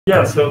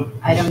Yeah, so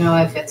I don't know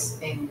if it's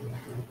being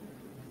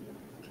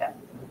kept.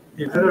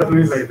 instead of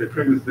doing like the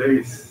previous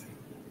days,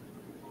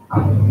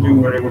 you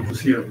were able to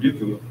see it on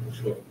YouTube.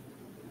 So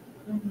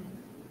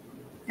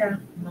Yeah,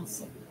 we'll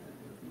see.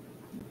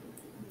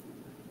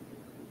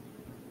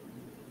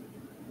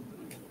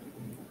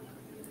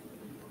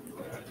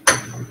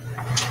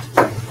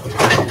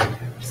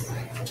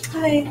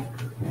 Hi.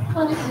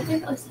 I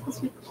think I was supposed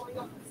to be calling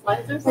on the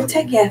slides or One something.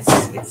 tech,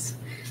 yes.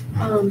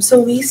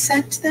 So we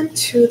sent them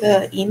to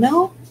the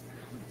email.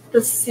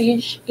 The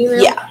Siege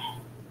email? Yeah.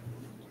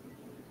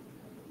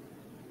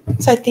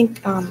 So I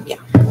think, yeah.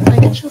 I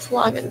can just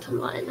log into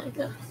mine, I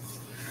guess.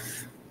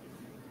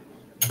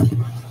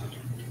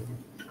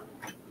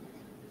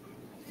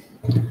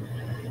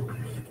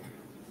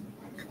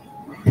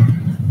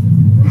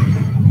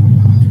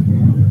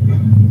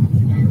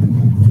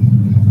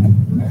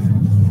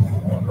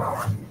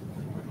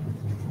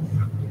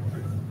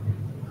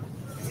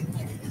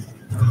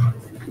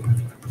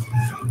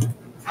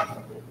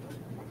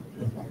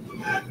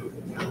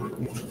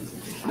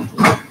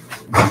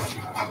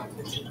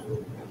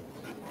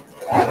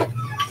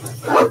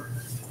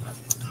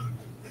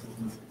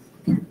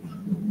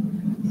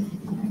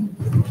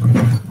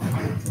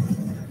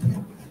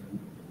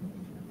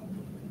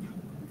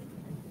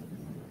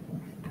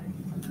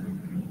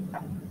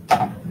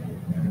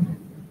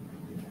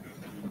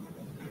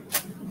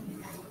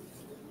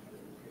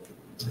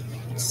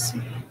 Let's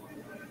see.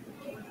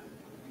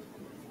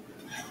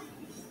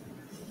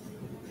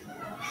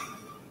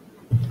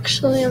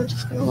 Actually, I'm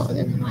just gonna log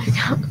into my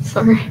account.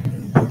 Sorry.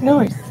 No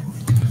worries.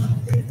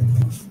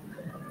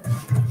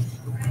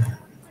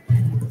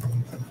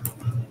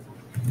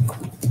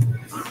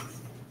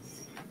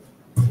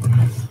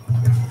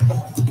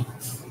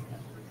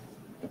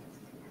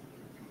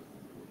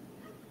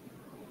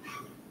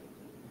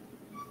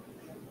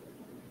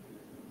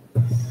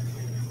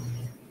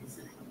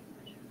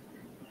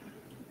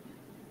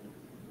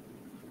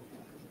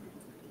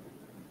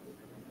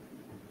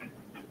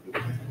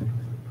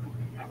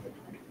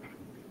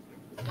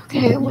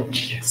 Okay,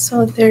 which?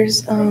 So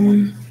there's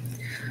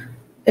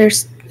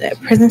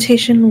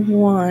presentation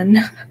 1,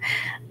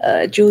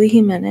 Julie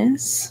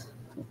Jimenez.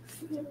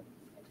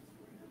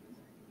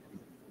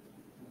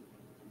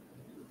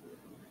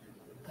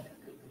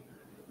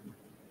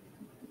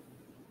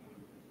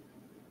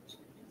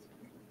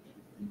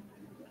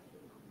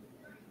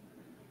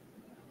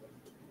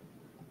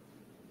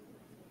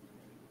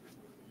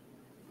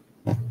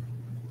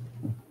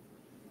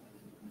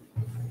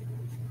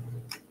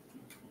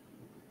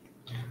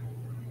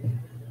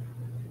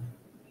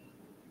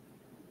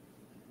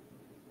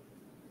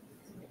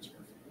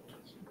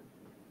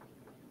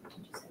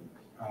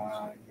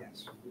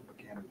 Yes,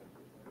 Canada.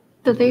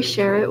 Did they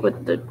share it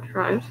with the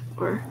drive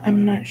or?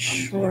 I'm not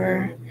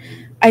sure.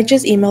 I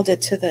just emailed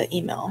it to the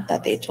email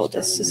that they told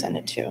us to send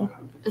it to.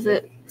 Is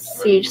it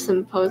Siege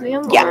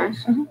Symposium? Yeah. Or?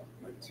 Mhm.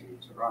 Went to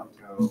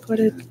Toronto, Put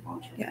it, and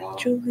Montreal, yeah,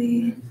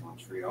 Julie. and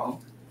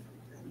Montreal,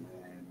 and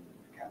then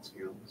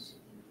Catskills.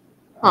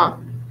 Huh.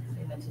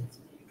 They went to New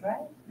York,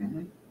 right?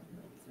 Mhm.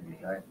 New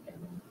York.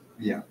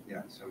 Yeah.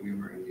 So we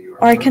were in New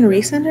York. Or I can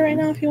resend it right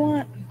now if you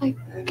want. And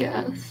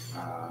Guess.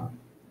 yeah.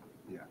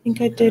 I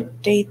think I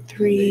did day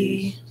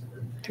 3,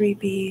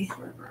 3B.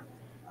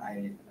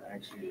 I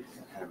actually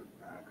had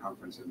a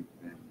conference in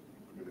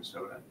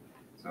Minnesota,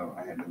 so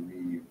I had to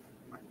leave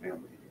my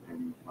family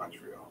in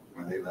Montreal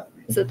when they left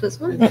me. Is it this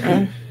one?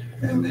 Mm-mm.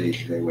 And they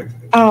went to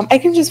the I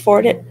can just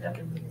forward it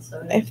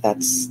if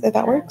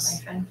that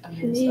works.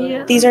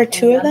 Yeah. These are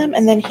 2 of them,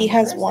 and then he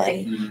has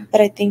one that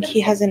I think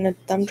he has in a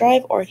thumb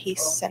drive or he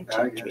sent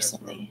it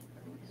recently.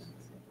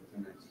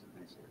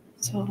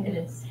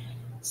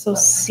 So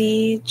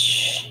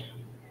Siege.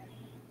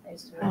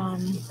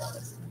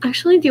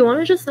 Actually, do you want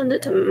to just send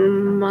it to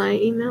my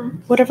email?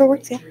 Whatever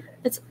works, yeah.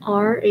 It's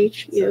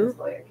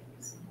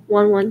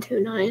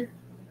RHU1129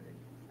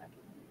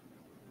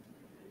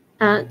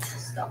 at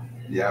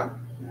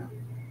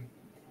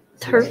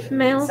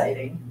Turfmail,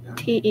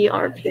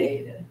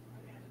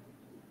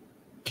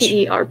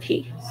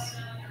 TERP.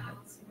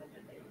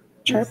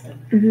 Chirp.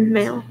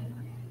 Mail.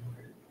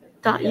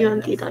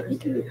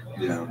 .umd.edu.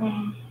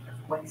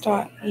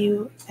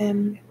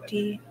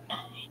 .umd.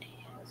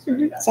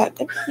 Is that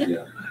good?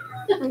 Yeah.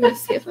 I'm gonna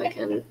see if I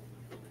can.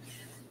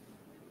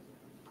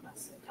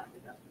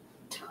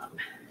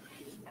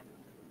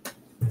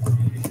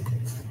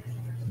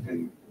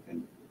 And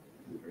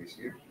Grace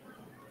here.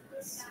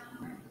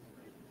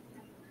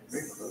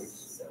 Very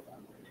close.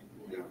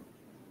 Yeah.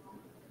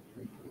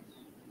 Very close.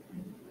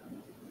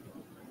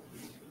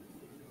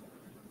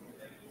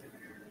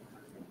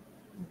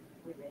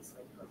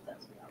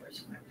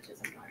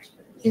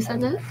 You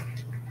send it?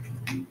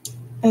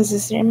 Is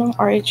this your email?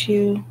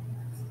 RHU?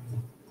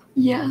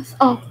 Yes.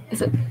 Oh,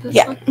 is it this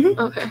Yeah. one? Mhm.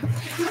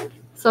 Okay.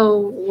 So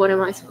what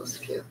am I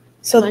supposed to do?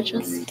 So Can I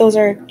just... those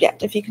are, yeah,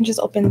 if you can just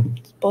open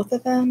both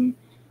of them,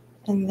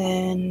 and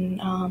then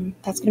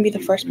that's going to be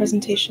the first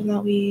presentation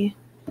that we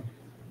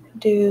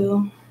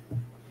do.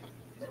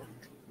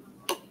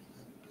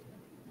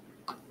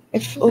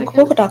 If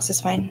Google Docs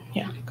is fine,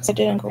 yeah, because I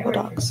did in Google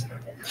Docs.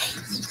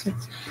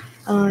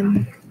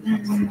 And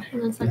And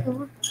then second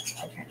one.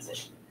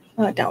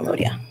 download,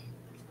 yeah.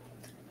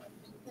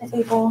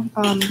 Abel,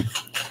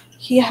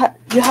 you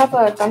have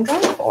a thumb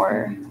drive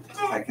or?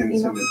 I can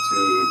send it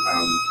to,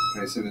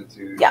 can I send it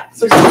to? Yeah.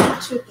 So send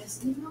it to this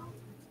email.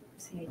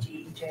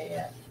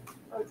 CAGEJF.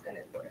 Oh, it's gonna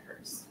go to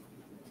hers.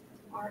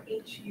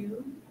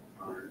 RHU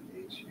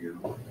RHU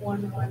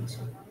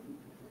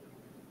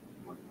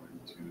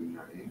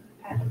 1129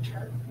 at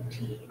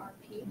TRP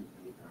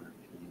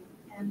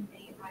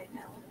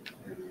MAIL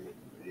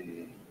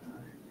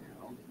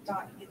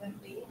dot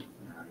UMD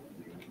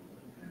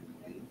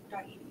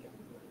dot edu.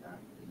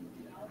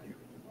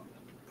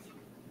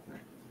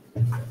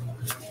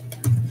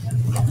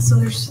 So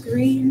there's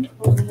 3 in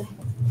total.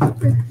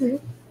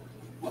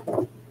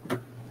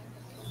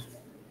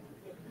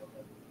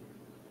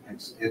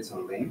 It's a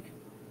link,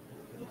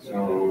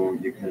 so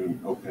you can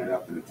open it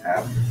up in a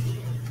tab.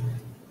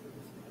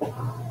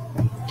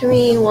 Give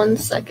me 1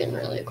 second,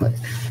 really quick.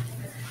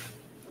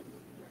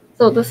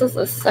 So this is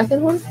the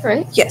second one,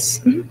 right? Yes.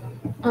 Mhm.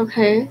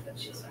 Okay.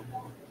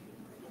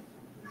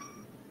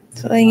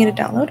 So letting you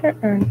to download it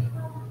or?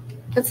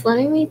 It's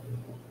letting me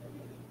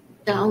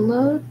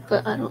download,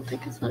 but I don't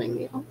think it's letting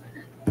me open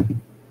it.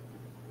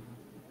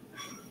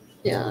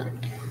 Yeah.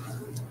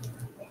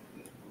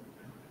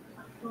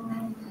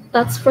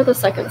 That's for the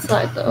second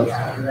slide, though.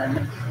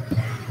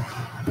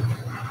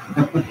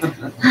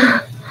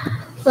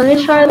 Let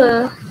me try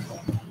the.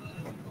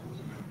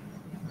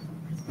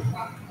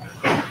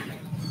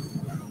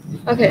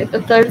 Okay,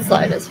 the third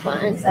slide is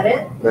fine. Is that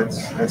it?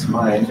 That's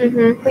mine.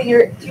 Mm-hmm. But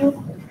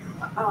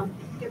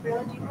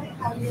Gabriela, do you might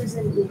have yours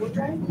in Google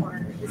Drive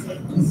or is it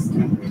just?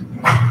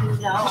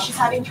 No. She's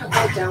having trouble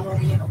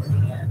downloading it over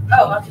here.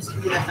 Oh, I'll just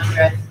give you that thumb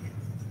drive.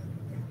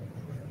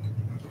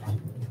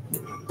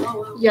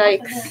 Oh,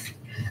 Yikes.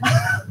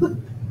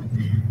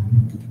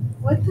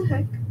 What the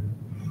heck?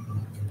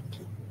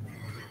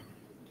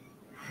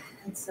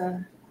 It's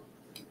I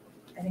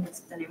think it's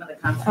the name of the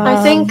conference.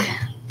 I think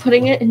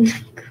putting it in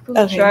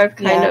Google Okay, Drive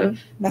kind yeah, of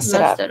messed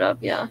messed it up.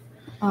 Yeah.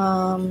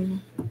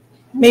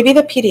 Maybe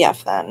the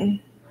PDF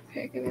then.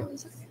 Okay, give me 1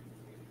 second.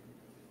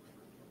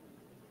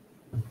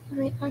 Let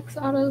me X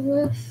out of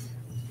this.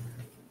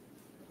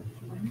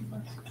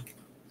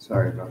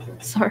 Sorry about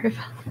that. Sorry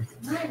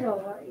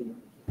about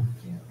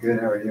Good,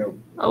 how are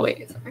you? Oh,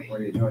 wait, sorry. Where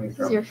are you joining This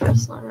is from? your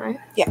first one, right?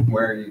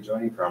 Where are you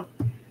joining from?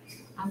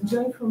 I'm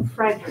joining from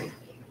Frederick.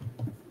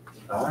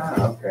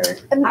 Ah, okay.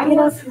 And I you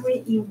know, was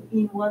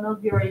in one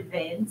of your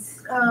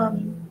events.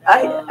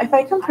 if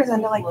I can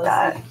present it like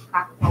that,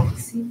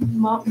 it's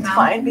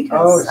fine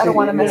because I don't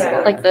want to mess it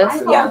up. Like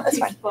this? Yeah, that's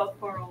fine.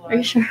 Are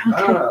you sure? Okay.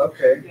 Ah,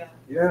 okay.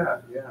 Yeah,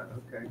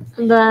 okay.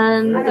 And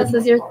then this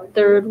is your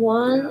third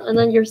one, and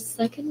then your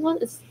second one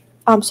is.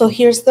 So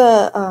here's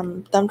the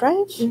thumb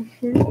drive.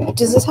 Mm-hmm.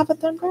 Does this have a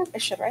thumb drive?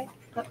 It should, right?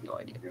 I have no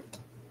idea.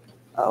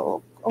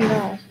 Oh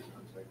no.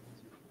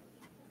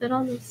 Is it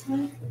on this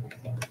side?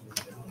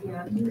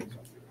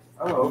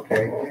 Oh,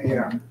 okay,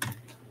 yeah.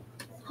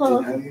 Huh.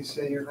 How do you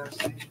say your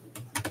last name?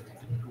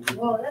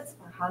 Well, that's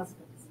my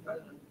husband's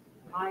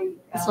name.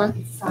 This one?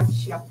 It's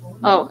Sachiapone.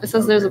 Oh, it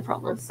says there's a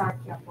problem.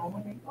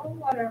 Sachiapone. Oh,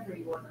 whatever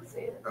you want to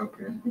say it.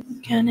 Okay.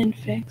 Scan and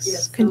fix.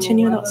 Yes, so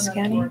Continue I'm without an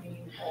scanning.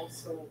 attorney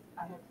Also,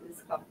 I have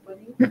this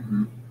company.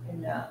 Mhm.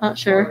 And, Not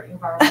sure. for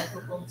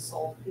environmental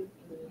consulting,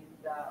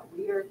 and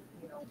we are,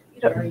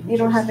 You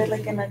don't have it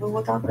like in a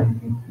Google Doc or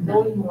anything?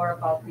 knowing more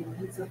about the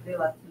needs of the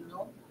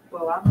Latino.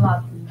 Well, I'm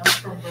Latino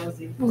from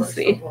Brazil. We'll first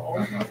see. of all.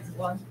 It's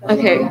one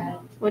Okay. thing.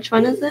 Which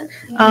one is it?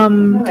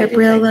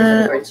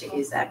 Gabriela.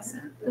 Portuguese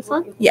accent. This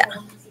one? Yeah.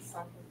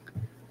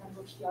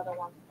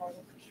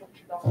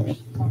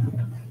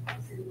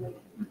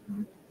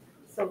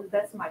 So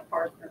that's my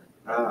partner.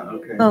 Ah,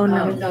 okay. Oh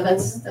no. No,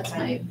 that's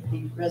my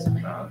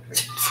resume. Ah, okay.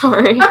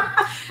 Sorry.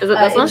 Is it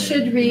this It one?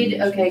 should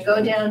read, okay,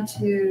 go down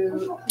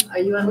to, are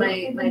you on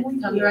my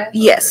thumb drive?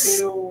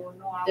 Yes.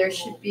 There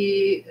should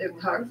be a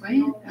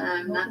PowerPoint,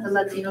 not the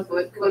Latino,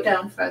 but go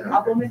down further.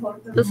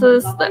 This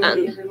is the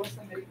end.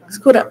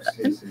 Scoot up.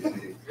 Sí, sí,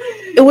 sí.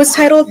 It was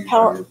titled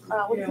Power.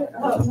 What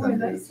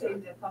is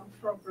it?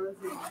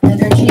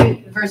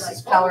 Energy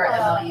versus power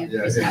MLU Yeah.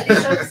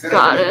 presentation.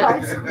 Got it.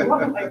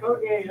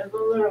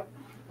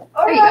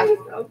 There you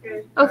go.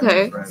 Okay.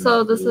 Okay,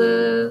 so this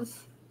is.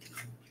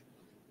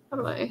 How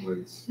do I?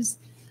 Was-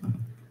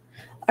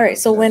 All right.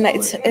 So when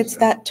it's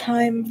that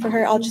time for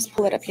her, I'll just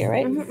pull it up here,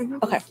 right?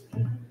 Okay.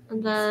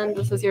 And then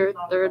this is your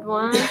third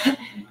one.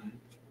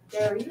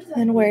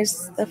 And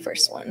where's the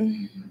first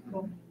one?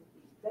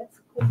 That's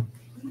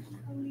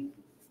completely,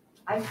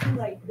 I feel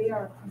like they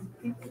are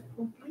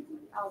completely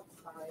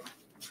outside.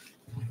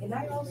 And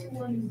I also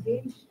want to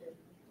engage them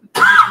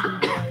in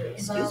the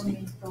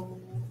environmental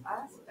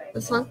aspect.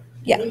 This one?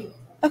 Yeah.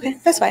 Okay,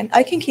 that's fine.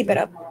 I can keep it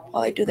up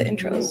while I do the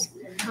intros.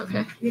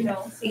 Okay.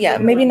 Yeah,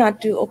 maybe not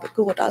do open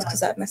Google Docs because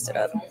that messed it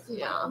up.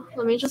 Yeah.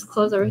 Let me just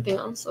close everything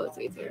else so it's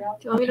easier. Do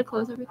you want me to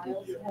close everything?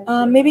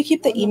 Maybe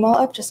keep the email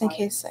up just in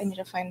case I need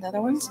to find the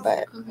other ones.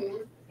 But Okay.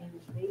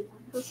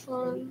 This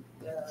one.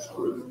 They have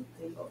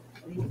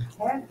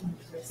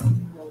interest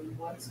in knowing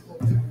what's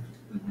going on.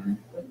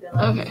 But they're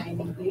like, Okay. I'm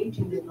engaged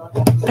in the lot.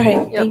 All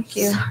right, Yep. thank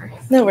you. Sorry.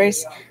 No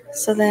worries.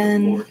 So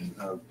then,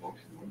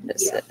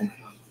 that's Yeah. it.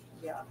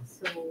 Yeah,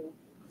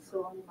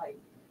 so I'm like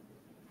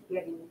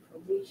getting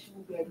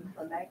information, getting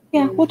connected.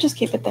 Yeah, we'll just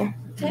keep it there.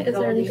 Okay, is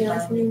there anything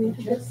else you need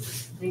to do?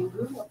 They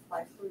will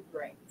apply for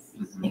grants.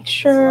 Make So I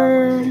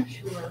sure, wanna make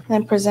sure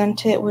and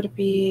present it would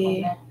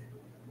be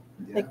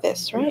like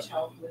this, right? reach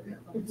out with them.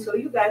 So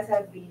you guys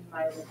have been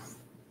my list.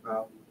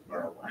 Well, for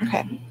a while.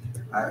 Okay.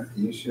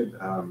 you should,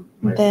 my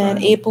Then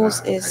friend,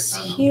 Abel's is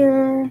Caetano,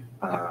 here.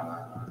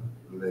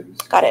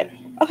 lives Got it.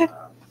 in, Okay.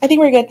 I think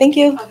we're good. Thank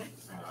you.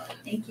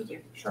 Thank you,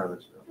 dear.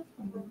 Charlottesville.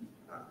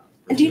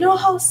 And do you know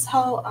how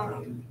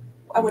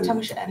at what time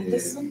we should end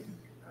this one?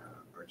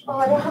 Oh,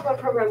 I don't have a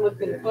program with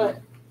me,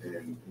 but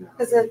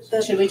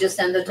Because Should we just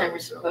end the time we're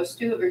supposed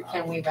to, or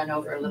can we run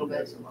over a little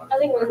bit? I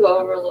think we'll go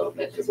over a little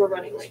bit because we're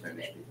running late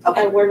today.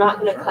 Okay. And we're not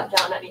gonna cut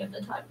down any of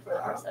the time for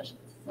our sessions.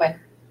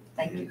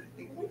 Thank you.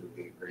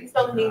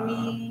 Spell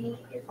Mimi.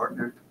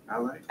 Partner,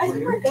 ally. I for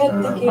think you. we're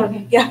good. Thank you.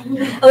 Okay. Yeah.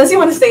 Unless you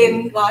want to stay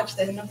and watch,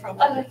 then no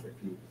problem. Okay.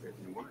 If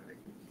you want.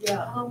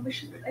 Yeah. We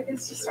should, I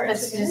guess, just start.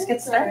 Let's just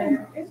get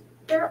started.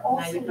 They're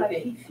also you're like,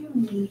 okay. if you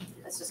need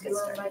Let's just get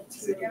your started.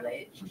 material,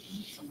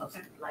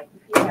 Okay. like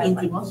if you have like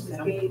Íntimos, ¿no?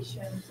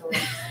 publications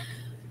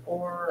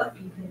or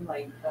even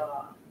like,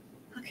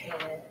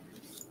 Okay.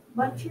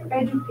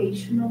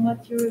 educational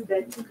material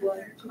that you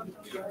want to be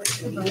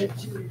translated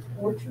to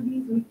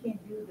Portuguese, we can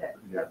do that.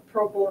 Yeah. Like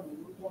pro bono,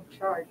 we won't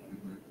charge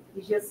you.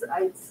 It's just,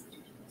 it's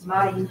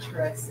my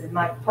interest and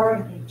my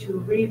partner to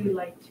really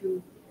like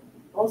to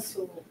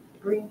also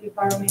bring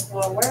environmental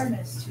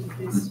awareness to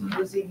this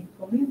Brazilian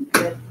community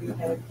that we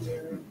have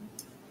here.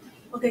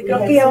 Okay, creo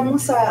que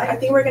vamos a, I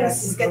think we're gonna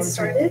get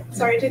started.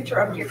 Sorry to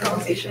interrupt your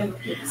conversation.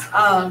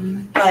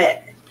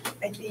 But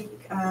I think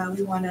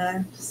we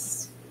wanna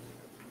just,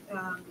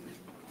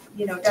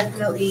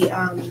 definitely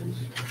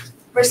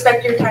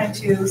respect your time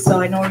too.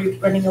 So I know we're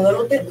running a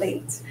little bit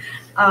late.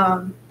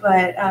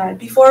 But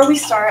before we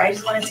start, I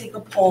just wanna take a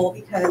poll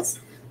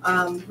because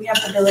we have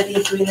the ability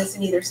of doing this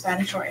in either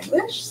Spanish or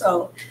English.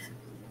 So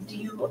do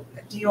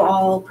you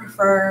all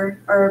prefer,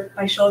 or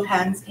by show of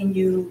hands, can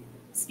you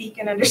speak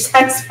and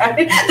understand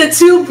Spanish? The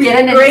two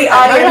great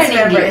audience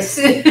members.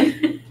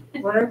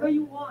 Whatever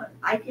you want.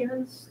 I can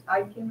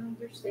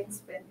understand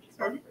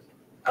Spanish.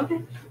 Okay.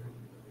 And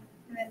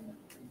then,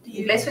 do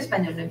you, Inglés o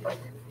español, no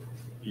importa.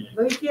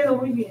 Lo entiendo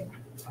muy bien.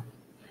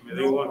 Me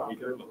da igual, me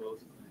quedo los dos.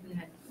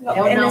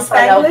 Eu in não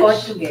falo Spanglish?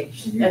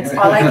 português. That's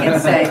all I can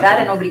say. That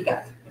and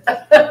obrigado.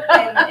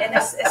 in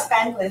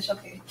Spanglish,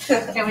 okay.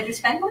 Can we do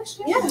Spanglish?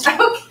 Yeah.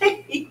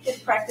 Okay. You can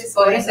practice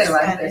Pobre Spanish.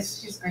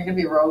 Cervantes. She's going to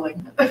be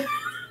rolling.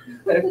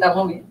 Pero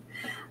estamos bien.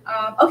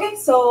 Okay,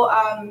 so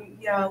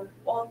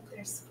well,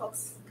 there's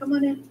folks. Come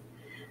on in.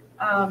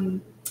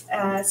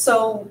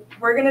 So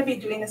we're gonna be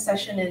doing a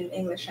session in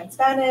English and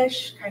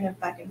Spanish, kind of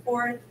back and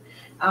forth.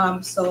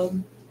 So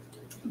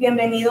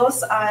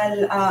bienvenidos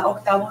al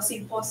octavo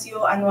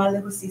simposio anual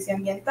de justicia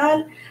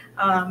ambiental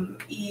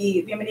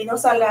y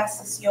bienvenidos a la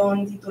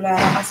sesión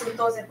titulada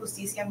Asuntos de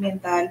Justicia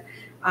Ambiental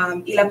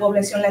y la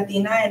población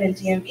latina en el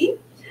DMV.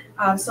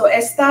 So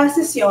esta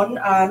sesión,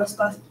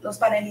 los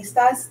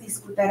panelistas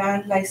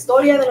discutirán la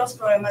historia de los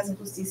problemas de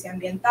justicia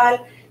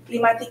ambiental,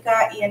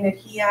 climática y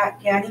energía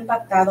que han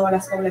impactado a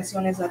las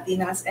poblaciones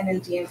latinas en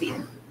el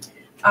DMV.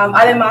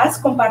 Además,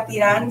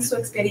 compartirán su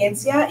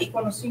experiencia y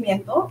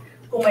conocimiento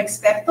como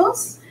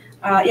expertos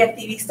y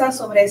activistas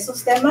sobre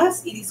estos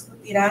temas y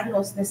discutirán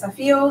los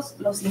desafíos,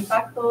 los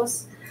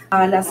impactos,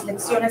 las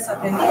lecciones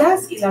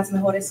aprendidas y las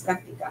mejores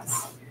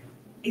prácticas.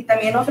 Y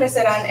también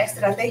ofrecerán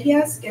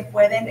estrategias que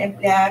pueden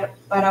emplear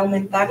para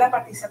aumentar la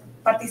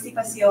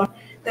participación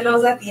de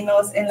los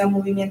latinos en el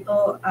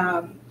movimiento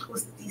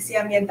justicia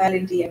ambiental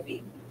en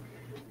DMV.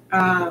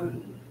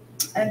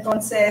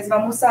 Entonces,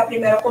 vamos a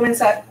primero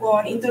comenzar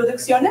con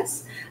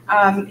introducciones.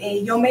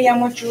 Yo me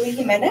llamo Julie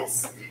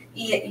Jimenez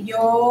y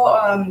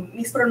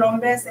mis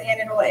pronombres de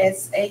género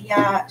es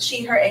ella,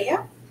 she, her,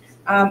 ella.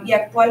 Y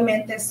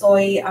actualmente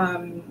estoy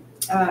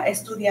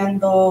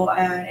estudiando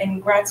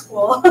en grad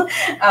school,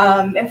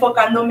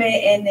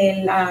 enfocándome en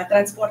el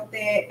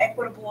transporte,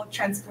 equitable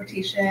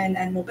transportation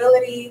and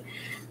mobility.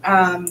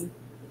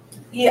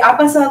 Y ha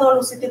pasado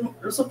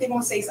los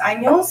últimos 6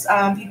 años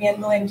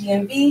viviendo en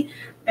DMV,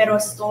 pero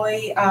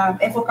estoy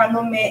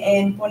enfocándome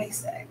en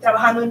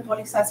trabajando en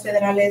pólizas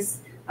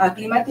federales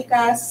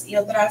climáticas y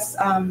otras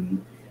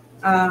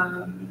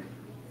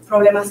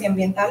problemas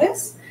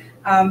ambientales.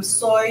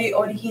 Soy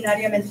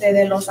originariamente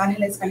de Los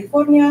Ángeles,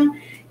 California,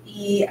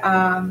 y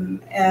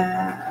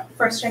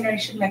first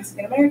generation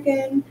Mexican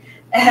American,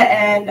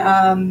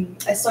 and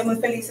estoy muy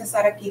feliz de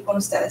estar aquí con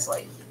ustedes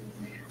hoy.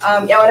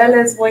 Y ahora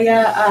les voy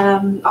a,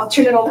 I'll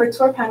turn it over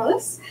to our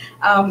panelists.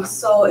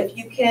 So if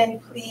you can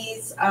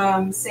please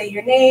say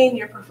your name,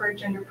 your preferred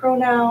gender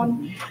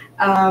pronoun,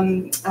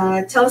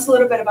 tell us a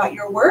little bit about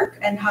your work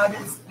and how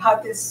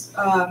this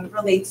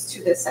relates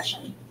to this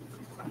session.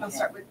 I'll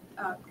start with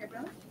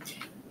Gabriela.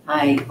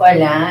 Hi,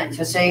 hola,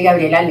 yo soy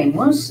Gabriela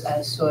Lemus,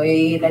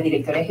 soy la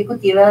directora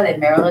ejecutiva de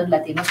Maryland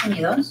Latinos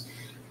Unidos.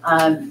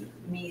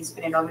 Mis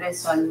pronombres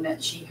son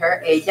she,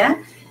 her, ella.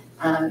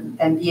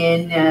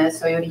 También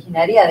soy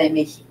originaria de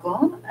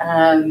México,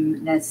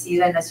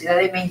 nacida en la Ciudad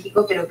de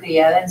México, pero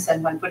criada en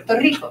San Juan, Puerto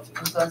Rico.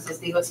 Entonces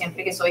digo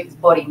siempre que soy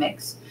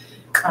Borimex,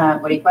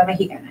 boricua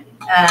mexicana.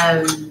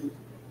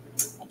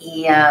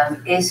 Y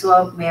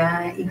eso me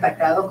ha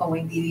impactado como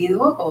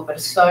individuo, como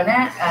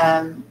persona,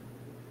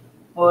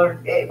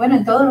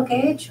 en todo lo que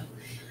he hecho.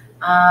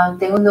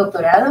 Tengo un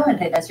doctorado en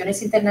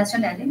Relaciones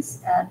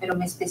Internacionales, pero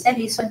me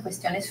especializo en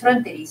cuestiones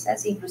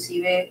fronterizas,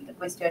 inclusive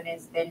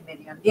cuestiones del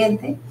medio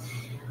ambiente.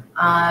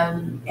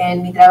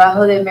 En mi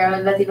trabajo de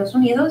Maryland Latinos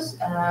Unidos,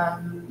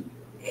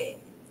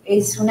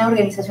 es una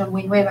organización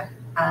muy nueva.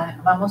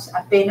 Vamos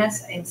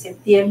apenas en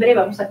septiembre,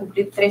 vamos a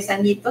cumplir 3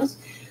 añitos.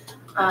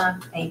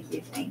 Thank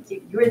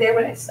you. You were there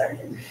when I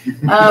started.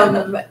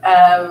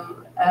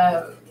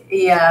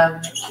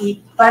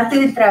 Y parte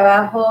del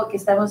trabajo que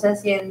estamos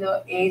haciendo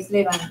es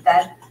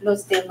levantar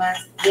los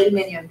temas del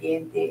medio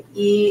ambiente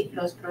y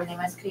los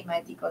problemas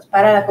climáticos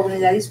para la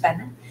comunidad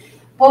hispana,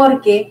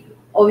 porque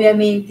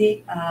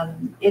obviamente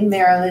en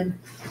Maryland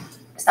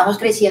estamos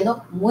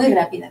creciendo muy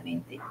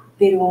rápidamente,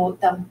 pero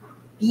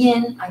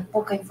también hay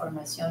poca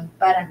información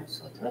para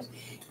nosotros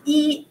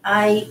y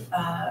hay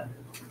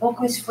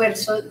poco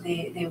esfuerzo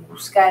de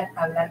buscar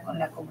hablar con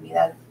la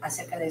comunidad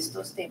acerca de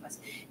estos temas.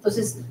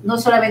 Entonces, no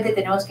solamente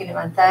tenemos que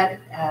levantar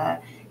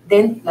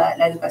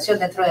la educación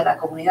dentro de la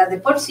comunidad de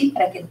por sí,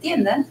 para que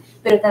entiendan,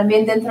 pero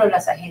también dentro de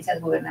las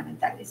agencias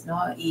gubernamentales, ¿no?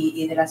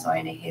 Y de las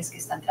ONGs que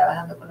están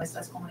trabajando con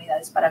nuestras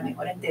comunidades para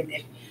mejor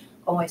entender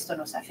cómo esto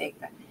nos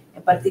afecta.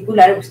 En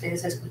particular,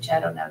 ustedes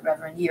escucharon al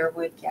Reverend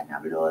Yearwood, que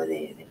habló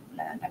de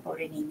la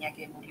pobre niña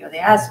que murió de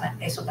asma.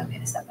 Eso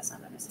también está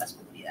pasando en nuestras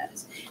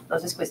comunidades.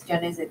 Entonces,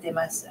 cuestiones de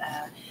temas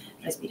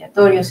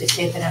respiratorios,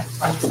 etcétera.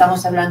 Cuando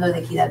estamos hablando de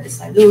equidad de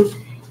salud,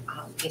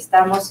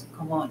 estamos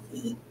como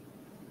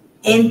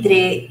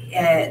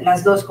entre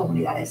las dos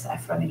comunidades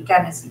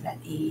afroamericanas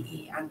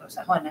y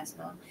anglosajonas,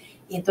 ¿no?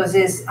 Y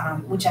entonces,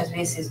 muchas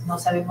veces no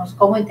sabemos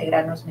cómo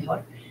integrarnos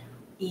mejor.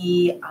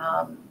 Y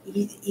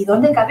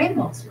dónde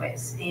cabemos,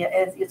 pues. Y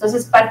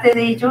entonces, parte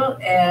de ello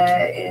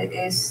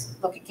es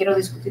lo que quiero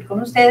discutir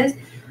con ustedes,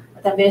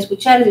 también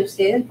escuchar de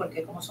ustedes,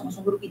 porque como somos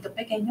un grupito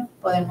pequeño,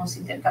 podemos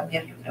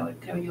intercambiar,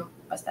 creo yo,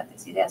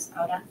 bastantes ideas.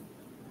 Ahora,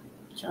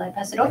 ¿shall I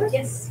pass it over?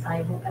 Yes,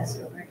 I will pass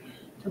it over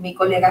to mi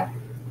colega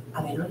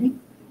Abel Olivo.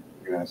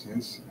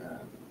 Gracias.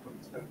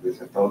 Buenas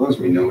tardes a todos.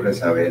 Mi nombre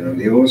es Abel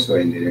Olivo,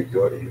 soy el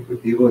director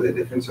ejecutivo de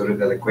Defensores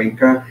de la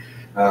Cuenca.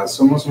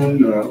 Somos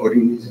una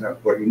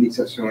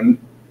organización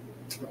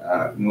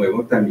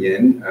nuevo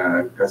también,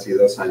 casi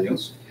 2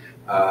 años.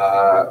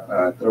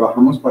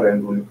 Trabajamos para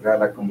involucrar a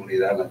la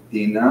comunidad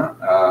latina,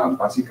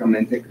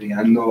 básicamente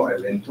creando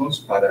eventos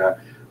para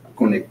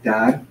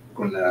conectar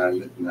con la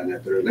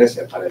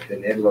naturaleza, para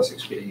tener las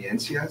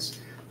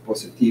experiencias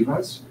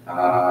positivas,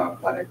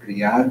 para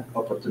crear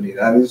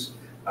oportunidades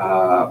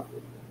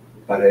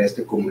para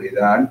esta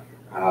comunidad,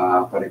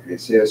 para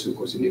crecer su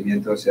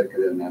conocimiento acerca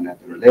de la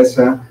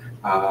naturaleza,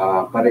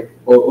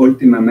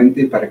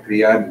 últimamente para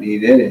crear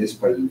líderes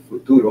para el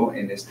futuro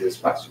en este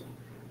espacio.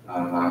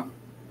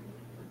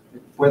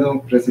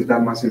 Puedo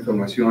presentar más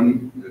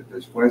información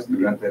después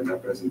durante la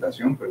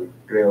presentación, pero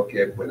creo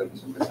que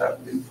podemos empezar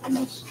con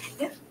los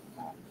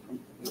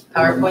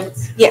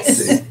PowerPoints? Yes.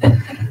 Sí.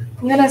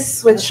 I'm going to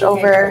switch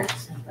over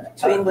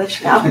to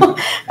English now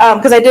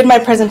because I did my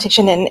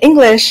presentation in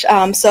English.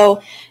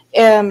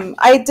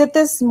 I did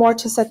this more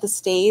to set the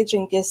stage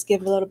and just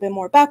give a little bit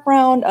more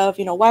background of,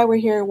 why we're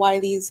here, why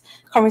these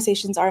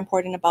conversations are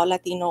important about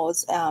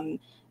Latinos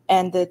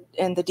and the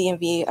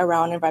DMV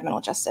around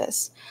environmental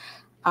justice.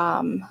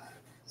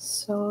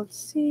 So let's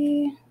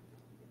see.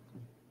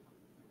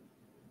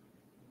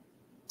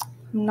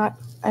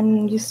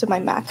 I'm used to my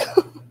Mac.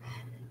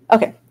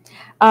 Okay.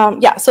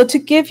 So to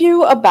give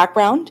you a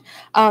background,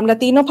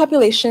 Latino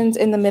populations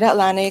in the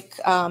Mid-Atlantic,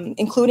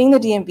 including the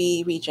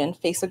DMV region,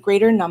 face a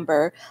greater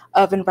number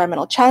of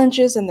environmental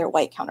challenges than their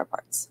white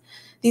counterparts.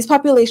 These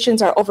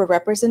populations are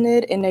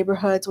overrepresented in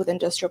neighborhoods with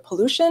industrial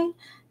pollution,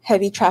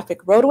 heavy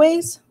traffic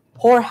roadways,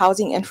 poor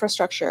housing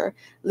infrastructure,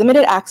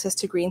 limited access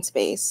to green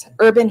space,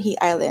 urban heat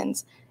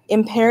islands,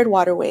 impaired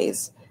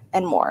waterways,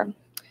 and more.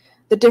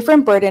 The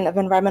different burden of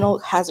environmental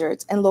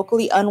hazards and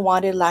locally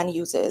unwanted land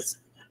uses,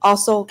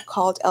 also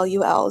called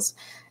LULs,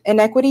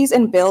 inequities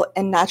in built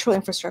and natural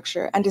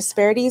infrastructure, and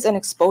disparities in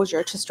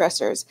exposure to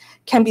stressors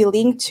can be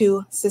linked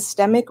to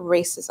systemic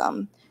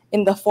racism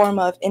in the form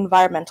of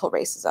environmental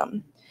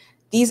racism.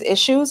 These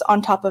issues,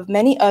 on top of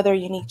many other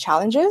unique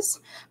challenges,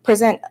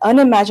 present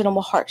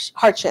unimaginable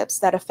hardships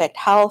that affect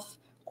health,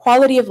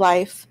 quality of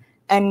life,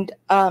 and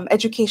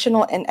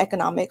educational and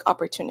economic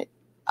opportunity.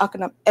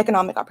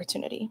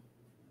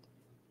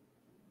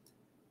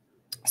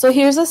 So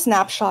here's a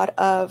snapshot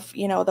of,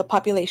 the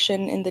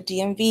population in the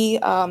DMV,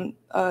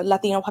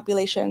 Latino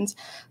populations.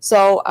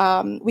 So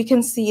we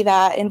can see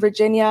that in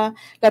Virginia,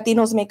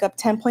 Latinos make up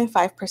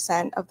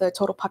 10.5% of the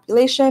total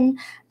population,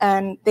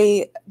 and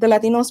the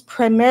Latinos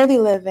primarily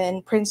live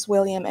in Prince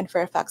William and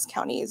Fairfax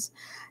counties.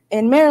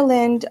 In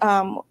Maryland,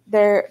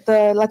 the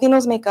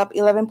Latinos make up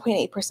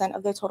 11.8%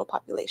 of the total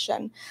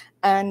population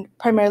and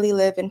primarily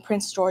live in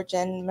Prince George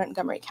and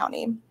Montgomery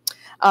County.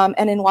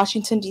 And in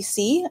Washington,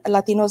 D.C.,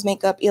 Latinos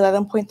make up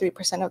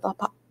 11.3% of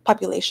the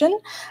population,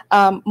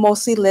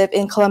 mostly live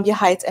in Columbia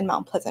Heights and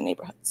Mount Pleasant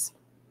neighborhoods.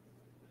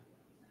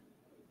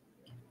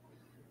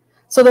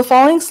 So the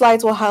following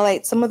slides will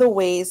highlight some of the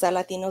ways that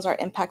Latinos are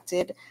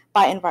impacted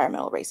by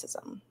environmental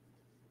racism.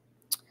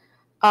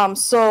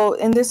 So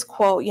in this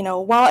quote,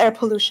 while air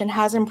pollution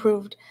has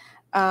improved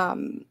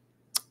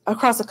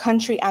across the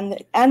country and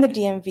the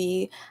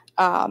DMV,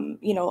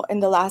 in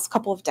the last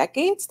couple of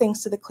decades,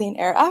 thanks to the Clean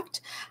Air Act,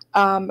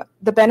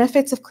 the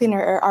benefits of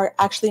cleaner air are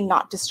actually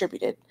not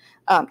distributed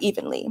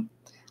evenly.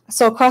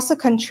 So across the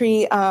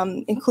country,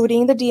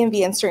 including the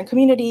DMV and certain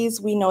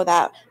communities, we know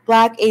that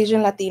Black,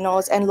 Asian,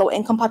 Latinos, and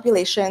low-income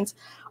populations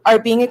are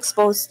being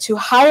exposed to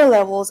higher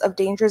levels of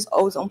dangerous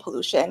ozone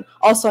pollution,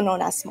 also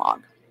known as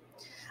smog,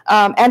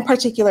 and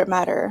particulate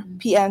matter,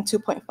 PM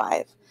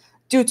 2.5,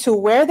 due to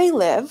where they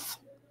live,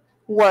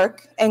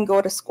 work, and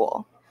go to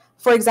school.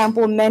 For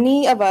example,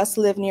 many of us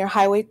live near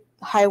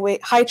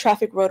high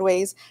traffic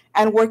roadways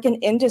and work in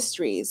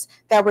industries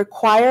that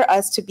require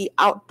us to be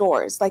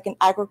outdoors, like in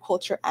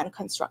agriculture and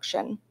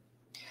construction.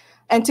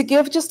 And to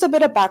give just a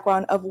bit of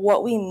background of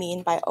what we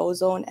mean by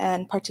ozone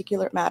and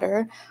particulate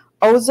matter,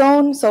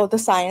 ozone, so the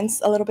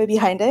science a little bit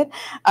behind it,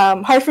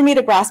 hard for me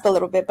to grasp a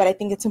little bit, but I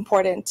think it's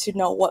important to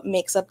know what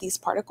makes up these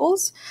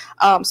particles.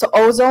 So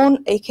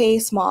ozone, aka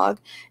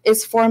smog,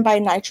 is formed by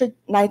nitrogen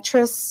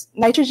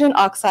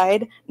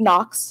oxide,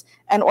 NOx,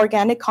 and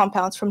organic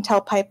compounds from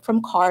tailpipe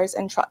from cars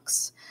and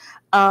trucks,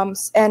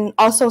 and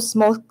also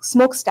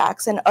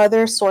smokestacks and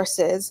other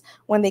sources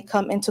when they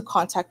come into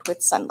contact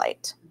with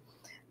sunlight.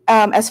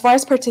 As far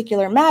as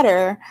particulate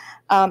matter,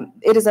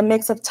 it is a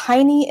mix of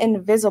tiny,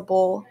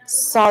 invisible,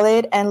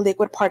 solid, and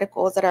liquid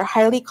particles that are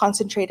highly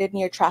concentrated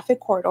near traffic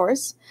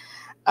corridors,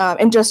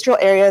 industrial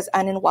areas,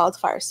 and in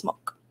wildfire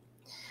smoke.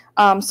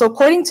 So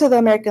according to the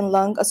American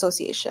Lung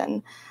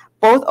Association,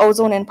 both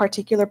ozone and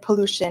particulate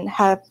pollution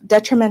have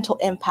detrimental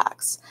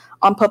impacts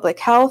on public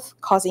health,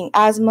 causing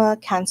asthma,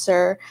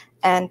 cancer,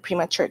 and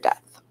premature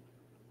death.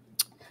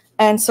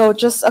 And so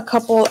just a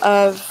couple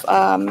of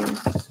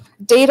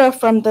data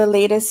from the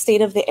latest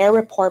State of the Air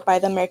report by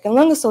the American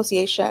Lung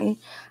Association.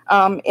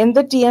 In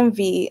the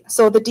DMV,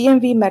 so the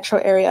DMV metro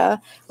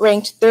area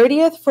ranked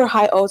 30th for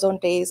high ozone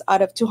days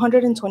out of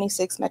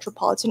 226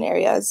 metropolitan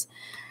areas.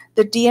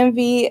 The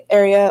DMV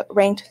area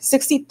ranked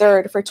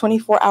 63rd for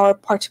 24-hour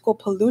particle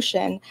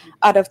pollution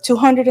out of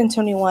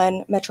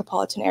 221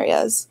 metropolitan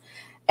areas,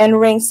 and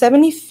ranked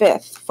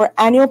 75th for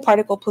annual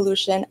particle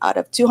pollution out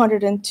of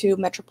 202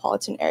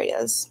 metropolitan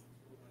areas.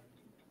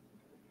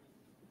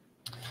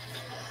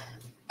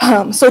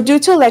 So due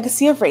to a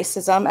legacy of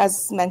racism,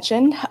 as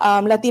mentioned,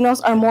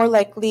 Latinos are more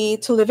likely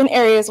to live in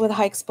areas with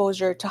high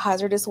exposure to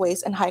hazardous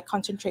waste and high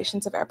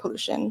concentrations of air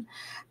pollution.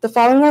 The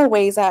following are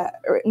ways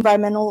that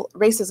environmental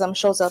racism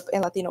shows up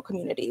in Latino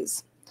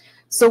communities.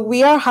 So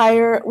we have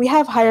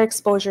higher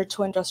exposure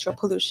to industrial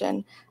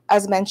pollution.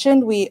 As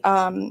mentioned,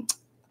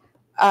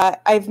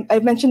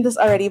 I've mentioned this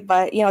already,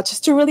 but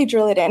just to really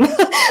drill it in,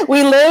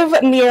 we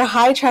live near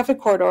high traffic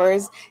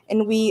corridors,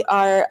 and we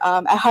are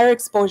at higher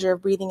exposure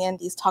of breathing in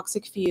these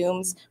toxic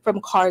fumes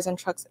from cars and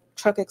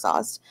truck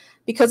exhaust.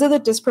 Because of the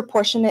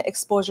disproportionate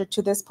exposure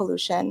to this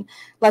pollution,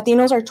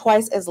 Latinos are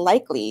twice as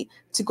likely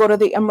to go to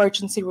the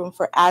emergency room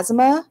for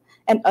asthma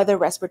and other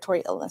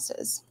respiratory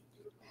illnesses.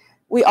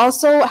 We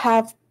also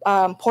have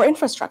poor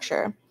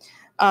infrastructure.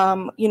 A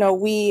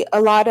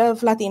lot of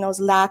Latinos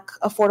lack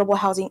affordable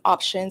housing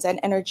options and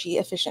energy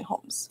efficient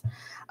homes.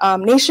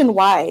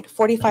 Nationwide,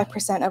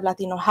 45% of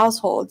Latino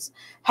households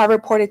have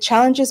reported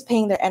challenges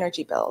paying their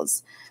energy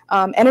bills.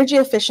 Energy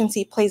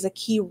efficiency plays a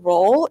key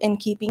role in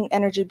keeping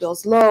energy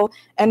bills low,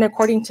 and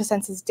according to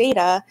census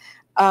data,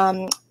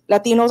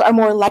 Latinos are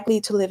more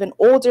likely to live in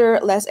older,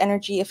 less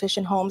energy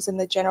efficient homes than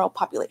the general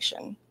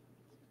population.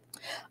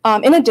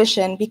 In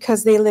addition,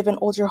 because they live in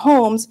older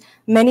homes,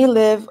 many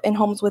live in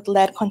homes with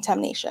lead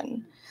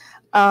contamination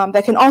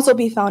that can also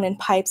be found in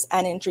pipes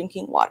and in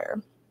drinking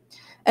water.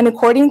 And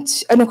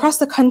across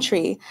the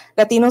country,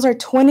 Latinos are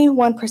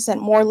 21%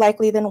 more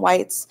likely than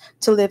whites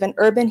to live in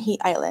urban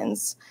heat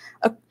islands,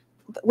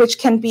 which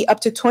can be up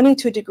to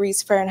 22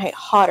 degrees Fahrenheit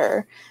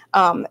hotter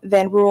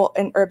than rural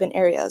and urban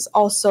areas,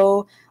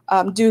 also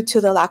due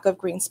to the lack of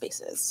green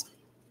spaces.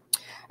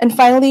 And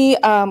finally,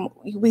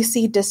 we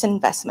see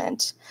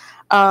disinvestment.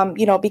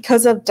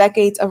 Because of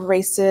decades of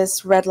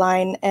racist,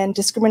 redline, and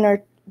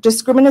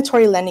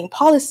discriminatory lending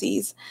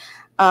policies,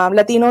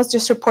 Latinos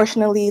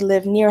disproportionately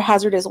live near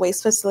hazardous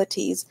waste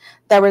facilities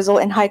that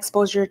result in high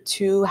exposure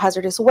to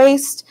hazardous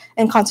waste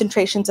and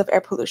concentrations of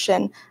air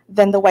pollution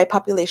than the white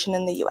population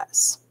in the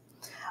US.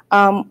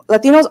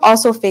 Latinos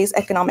also face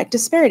economic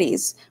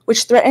disparities,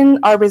 which threaten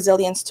our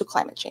resilience to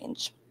climate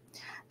change.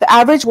 The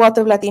average wealth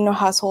of Latino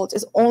households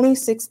is only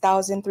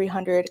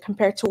 $6,300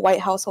 compared to white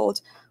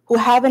households who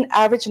have an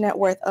average net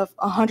worth of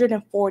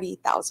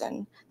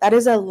 $140,000. That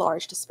is a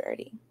large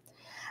disparity,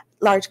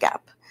 large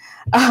gap.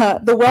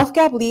 The wealth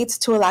gap leads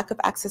to a lack of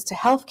access to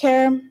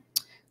healthcare,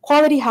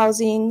 quality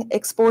housing,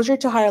 exposure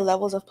to higher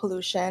levels of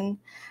pollution,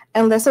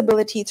 and less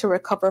ability to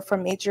recover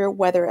from major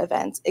weather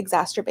events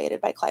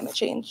exacerbated by climate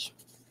change.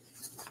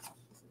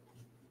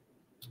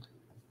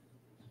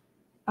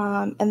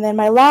 And then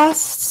my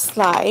last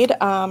slide,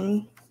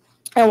 I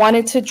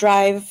wanted to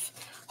drive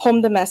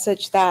home the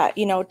message that,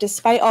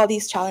 despite all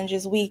these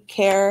challenges, we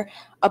care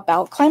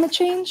about climate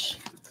change.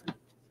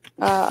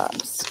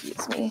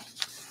 Excuse me.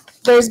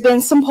 There's been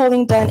some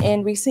polling done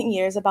in recent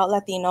years about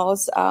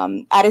Latinos'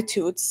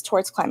 attitudes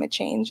towards climate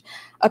change.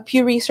 A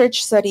Pew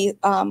Research study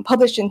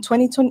published in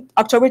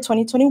October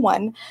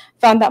 2021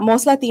 found that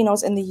most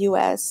Latinos in the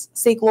U.S.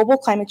 say global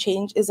climate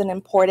change is an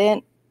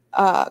important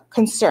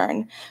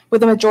concern,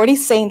 with the majority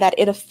saying that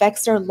it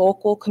affects their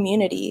local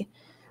community.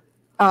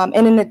 And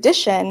in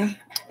addition,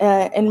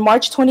 in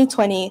March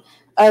 2020,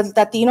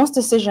 Latinos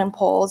decision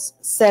polls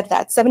said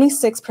that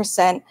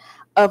 76%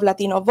 of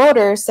Latino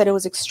voters said it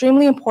was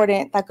extremely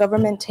important that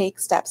government take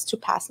steps to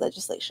pass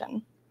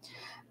legislation.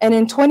 And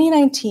in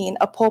 2019,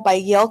 a poll by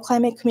Yale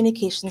Climate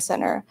Communication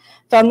Center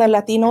found that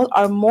Latinos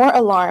are more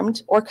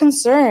alarmed or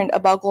concerned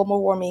about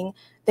global warming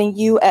than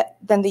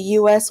the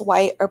US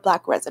white or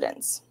Black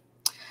residents.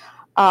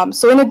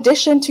 So in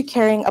addition to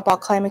caring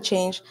about climate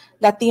change,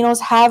 Latinos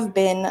have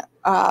been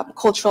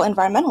cultural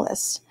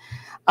environmentalists.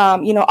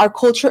 Our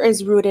culture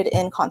is rooted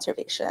in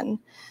conservation.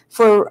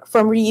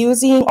 From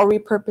reusing or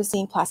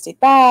repurposing plastic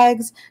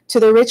bags to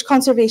the rich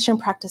conservation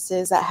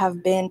practices that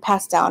have been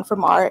passed down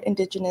from our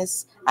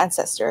indigenous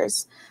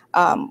ancestors,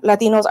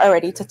 Latinos are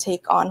ready to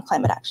take on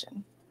climate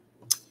action.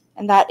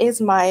 And that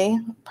is my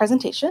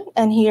presentation.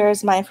 And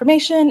here's my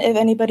information if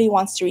anybody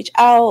wants to reach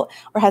out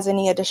or has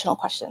any additional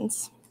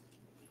questions.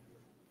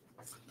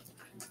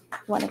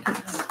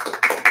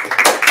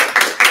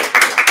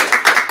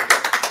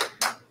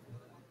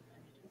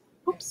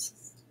 Oops.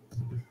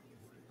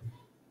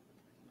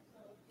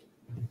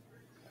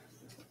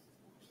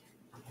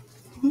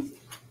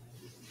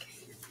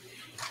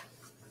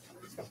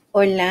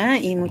 Hola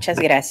y muchas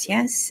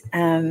gracias.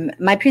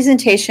 My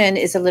presentation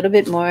is a little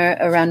bit more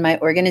around my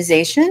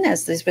organization,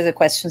 as these were the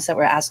questions that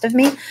were asked of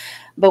me.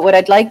 But what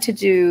I'd like to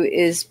do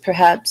is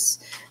perhaps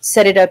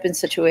set it up in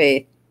such a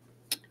way,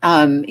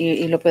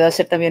 y lo puedo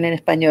hacer también en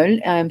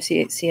español,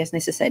 si es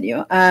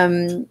necesario,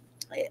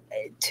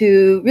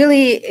 to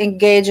really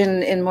engage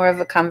in more of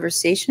a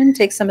conversation,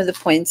 take some of the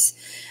points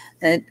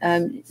that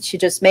she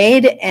just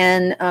made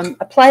and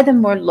apply them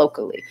more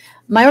locally.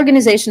 My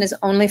organization is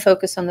only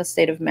focused on the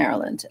state of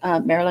Maryland,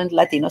 Maryland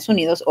Latinos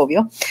Unidos,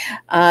 obvio.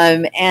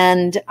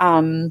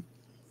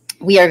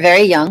 We are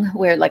very young.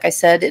 We're, like I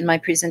said in my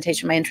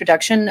presentation, my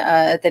introduction,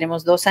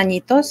 tenemos 2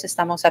 añitos,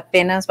 estamos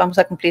apenas, vamos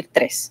a cumplir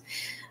 3.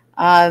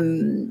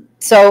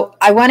 So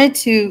I wanted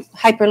to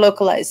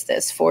hyper-localize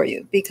this for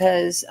you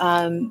because,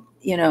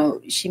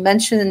 she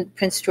mentioned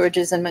Prince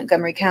George's and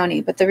Montgomery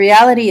County, but the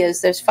reality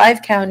is there's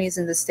 5 counties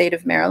in the state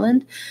of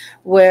Maryland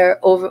where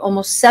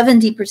almost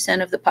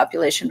 70% of the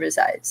population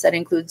resides. That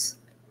includes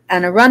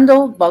Anne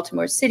Arundel,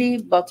 Baltimore City,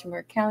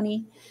 Baltimore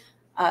County,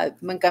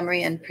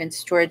 Montgomery, and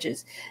Prince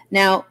George's.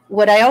 Now,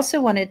 what I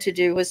also wanted to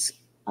do was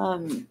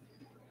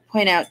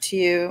point out to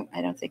you,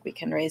 I don't think we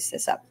can raise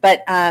this up,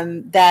 but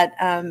that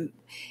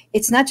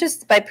it's not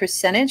just by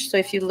percentage. So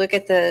if you look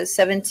at the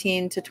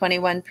 17 to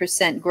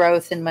 21%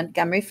 growth in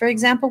Montgomery, for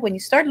example, when you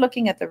start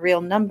looking at the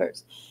real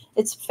numbers,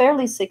 it's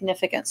fairly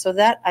significant. So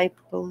that, I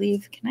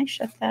believe, can I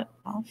shut that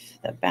off,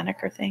 the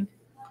Banneker thing?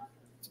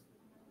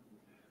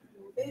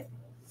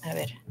 A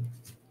ver.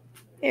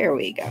 Here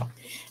we go.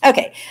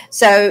 Okay,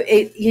 so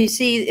you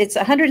see it's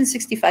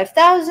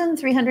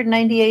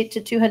 165,398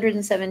 to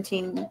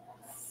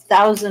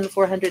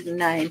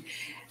 217,409.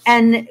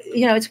 And,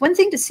 it's one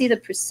thing to see the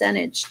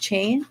percentage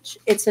change.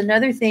 It's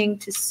another thing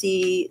to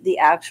see the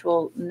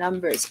actual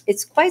numbers.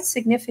 It's quite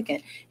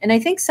significant. And I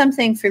think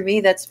something for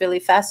me that's really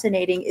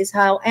fascinating is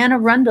how Anne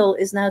Arundel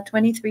is now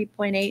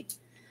 23.8.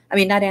 I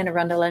mean, not Anne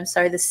Arundel, I'm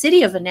sorry, the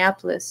city of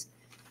Annapolis.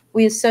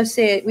 We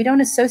don't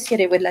associate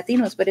it with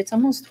Latinos, but it's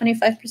almost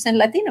 25%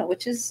 Latino,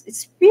 which is,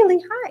 it's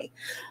really high.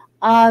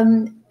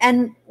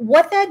 And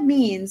what that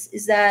means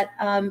is that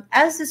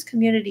as this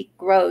community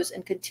grows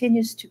and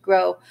continues to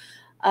grow,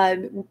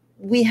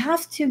 we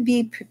have to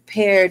be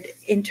prepared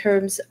in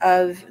terms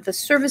of the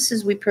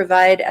services we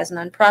provide as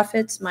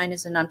nonprofits. Mine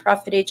is a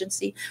nonprofit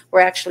agency.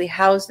 We're actually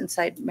housed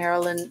inside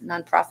Maryland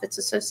Nonprofits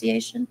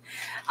Association,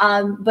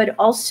 but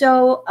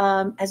also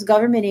as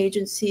government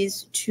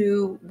agencies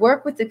to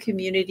work with the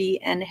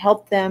community and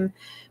help them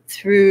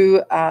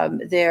through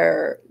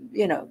their,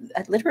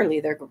 literally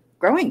their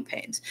growing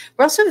pains.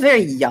 We're also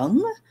very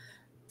young.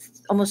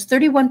 Almost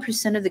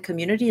 31% of the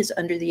community is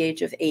under the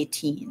age of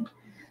 18.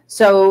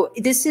 So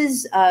this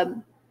is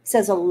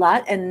says a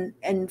lot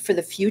and for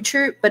the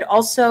future, but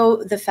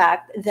also the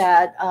fact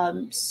that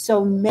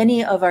so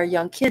many of our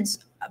young kids,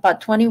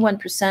 about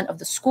 21% of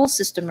the school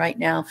system right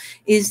now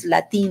is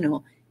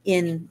Latino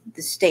in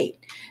the state.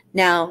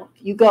 Now,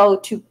 you go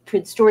to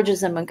Prince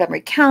George's and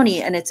Montgomery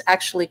County, and it's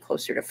actually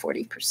closer to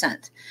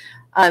 40%.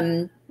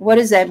 What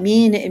does that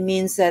mean? It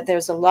means that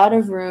there's a lot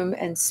of room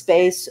and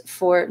space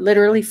for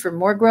literally for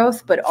more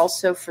growth, but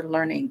also for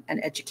learning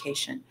and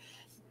education.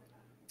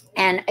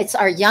 And it's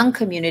our young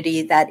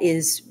community that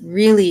is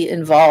really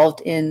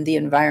involved in the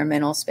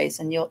environmental space.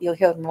 And you'll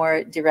hear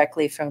more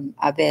directly from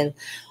Abel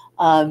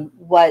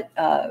what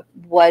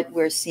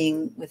we're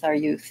seeing with our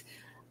youth.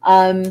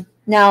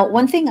 Now,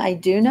 one thing I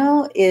do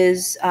know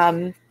is,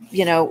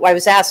 you know, I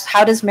was asked,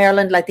 how does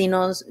Maryland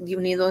Latinos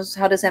Unidos,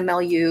 how does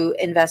MLU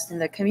invest in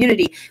the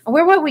community? And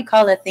we're what we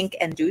call a think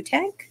and do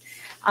tank.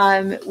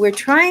 We're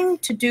trying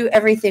to do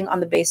everything on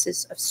the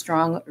basis of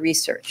strong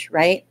research,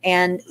 right?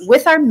 And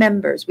with our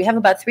members, we have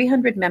about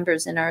 300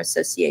 members in our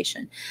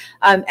association,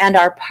 and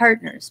our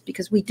partners,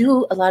 because we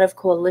do a lot of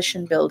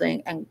coalition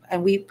building,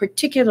 and we've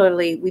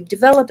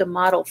developed a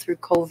model through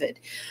COVID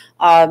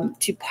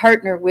to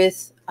partner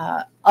with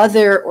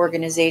other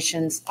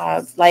organizations.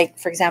 Like,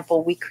 for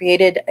example, we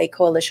created a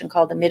coalition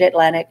called the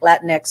Mid-Atlantic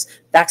Latinx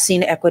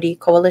Vaccine Equity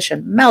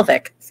Coalition,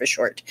 MELVEC for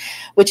short,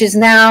 which is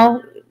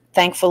now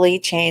thankfully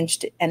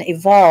changed and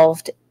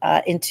evolved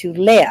into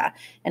LEA.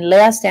 And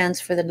LEA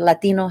stands for the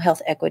Latino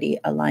Health Equity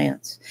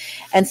Alliance.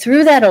 And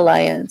through that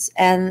alliance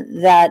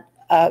and that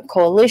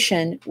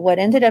coalition, what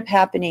ended up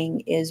happening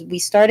is we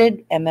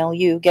started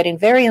MLU getting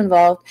very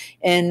involved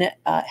in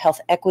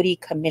health equity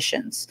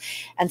commissions.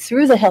 And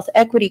through the health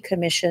equity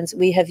commissions,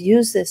 we have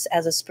used this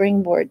as a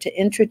springboard to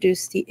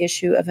introduce the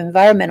issue of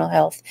environmental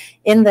health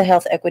in the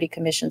health equity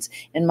commissions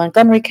in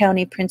Montgomery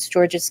County, Prince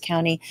George's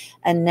County,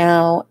 and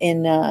now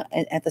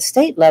at the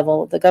state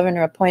level. The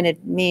governor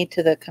appointed me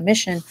to the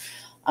commission.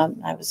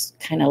 I was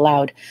kind of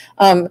loud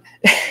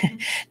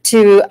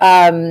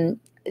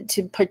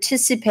to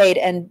participate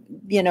and,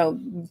 you know,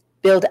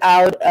 build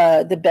out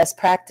the best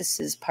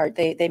practices part.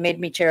 They made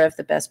me chair of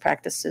the best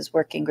practices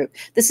working group.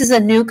 This is a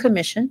new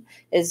commission.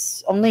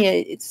 It's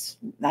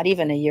not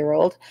even a year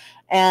old,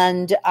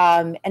 and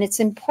it's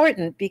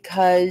important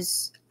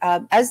because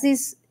as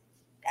the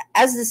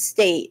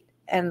state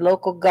and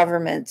local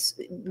governments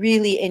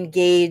really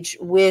engage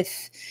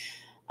with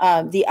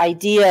the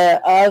idea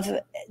of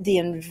the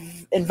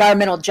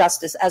environmental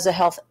justice as a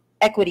health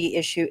equity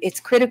issue, it's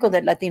critical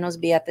that Latinos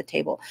be at the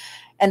table.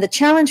 And the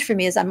challenge for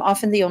me is I'm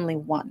often the only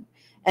one.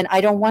 And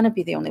I don't want to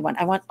be the only one.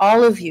 I want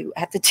all of you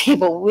at the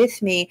table with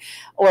me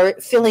or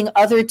filling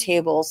other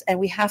tables. And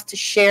we have to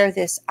share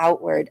this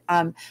outward.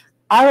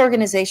 Our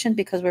organization,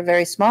 because we're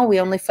very small, we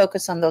only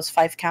focus on those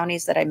 5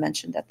 counties that I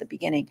mentioned at the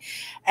beginning.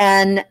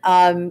 And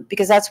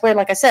because that's where,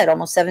 like I said,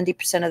 almost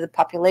 70% of the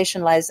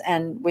population lies.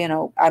 And, you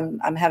know,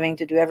 I'm having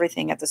to do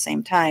everything at the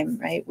same time,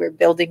 right? We're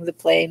building the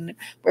plane,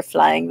 we're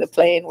flying the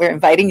plane, we're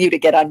inviting you to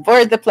get on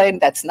board the plane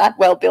that's not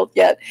well built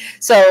yet.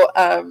 So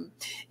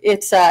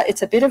it's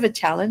a bit of a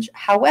challenge.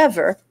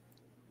 However,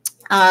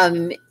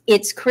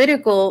 it's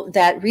critical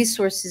that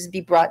resources be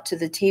brought to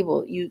the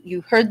table.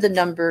 You heard the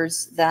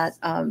numbers that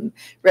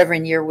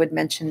Reverend Yearwood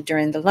mentioned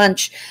during the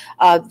lunch.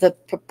 The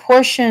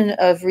proportion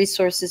of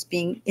resources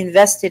being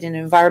invested in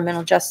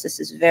environmental justice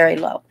is very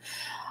low.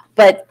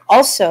 But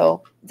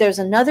also, there's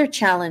another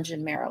challenge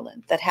in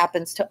Maryland that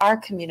happens to our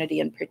community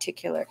in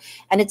particular,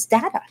 and it's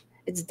data.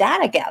 It's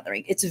data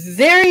gathering. It's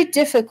very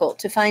difficult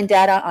to find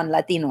data on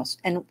Latinos.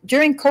 And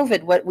during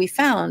COVID, what we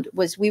found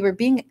was we were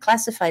being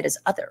classified as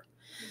other.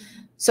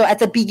 So at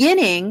the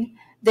beginning,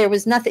 there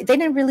was nothing. They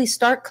didn't really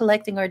start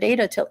collecting our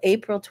data till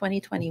April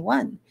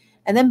 2021.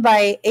 And then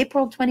by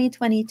April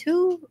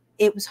 2022,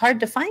 it was hard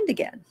to find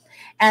again.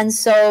 And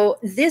so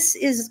this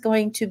is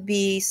going to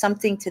be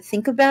something to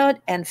think about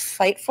and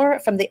fight for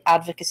from the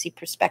advocacy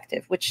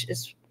perspective, which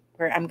is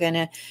where I'm going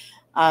to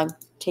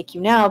take you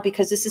now,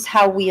 because this is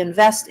how we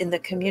invest in the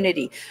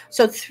community.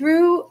 So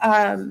through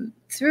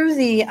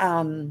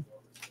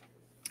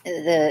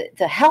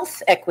the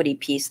health equity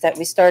piece that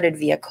we started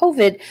via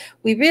COVID,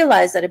 we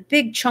realized that a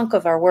big chunk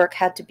of our work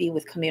had to be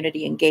with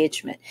community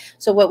engagement.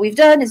 So what we've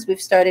done is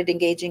we've started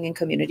engaging in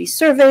community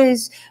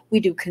surveys. We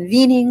do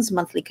convenings,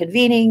 monthly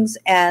convenings,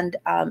 and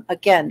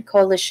again,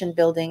 coalition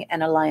building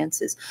and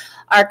alliances.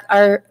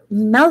 Our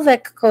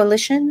MELVEC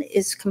coalition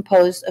is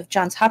composed of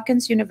Johns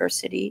Hopkins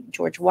University,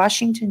 George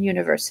Washington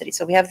University.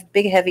 So we have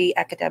big, heavy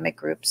academic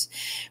groups.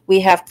 We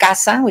have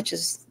CASA, which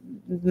is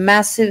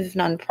massive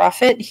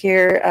nonprofit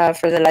here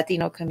for the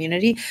Latino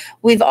community.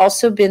 We've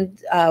also been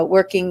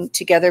working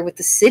together with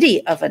the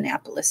city of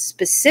Annapolis,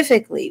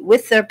 specifically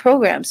with their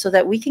programs, so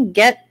that we can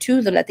get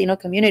to the Latino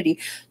community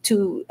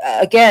to,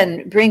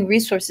 again, bring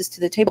resources to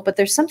the table. But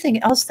there's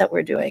something else that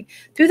we're doing.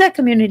 Through that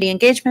community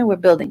engagement, we're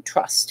building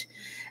trust.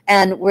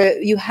 And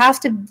you have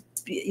to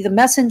the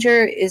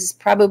messenger is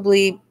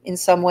probably in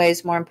some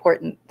ways more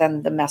important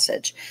than the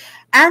message.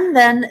 And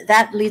then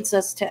that leads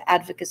us to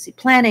advocacy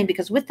planning,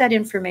 because with that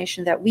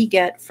information that we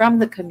get from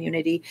the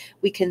community,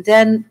 we can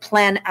then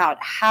plan out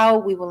how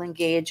we will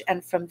engage.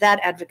 And from that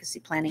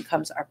advocacy planning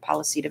comes our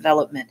policy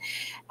development.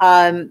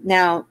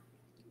 Now,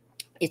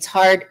 it's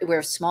hard. We're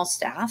a small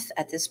staff.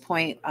 At this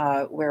point,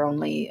 we're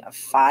only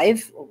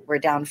 5. We're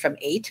down from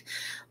 8,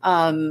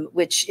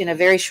 which in a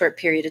very short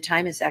period of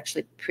time is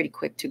actually pretty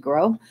quick to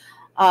grow.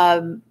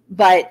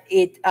 But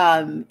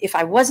if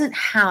I wasn't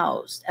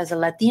housed as a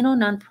Latino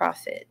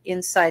nonprofit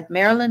inside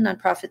Maryland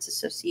Nonprofits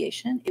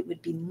Association, it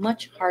would be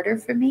much harder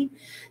for me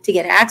to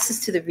get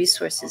access to the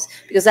resources,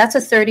 because that's a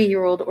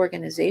 30-year-old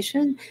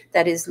organization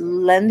that is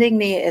lending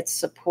me its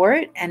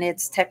support and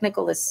its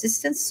technical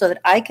assistance so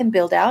that I can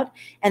build out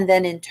and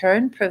then in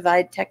turn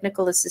provide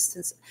technical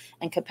assistance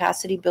and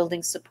capacity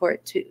building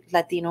support to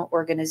Latino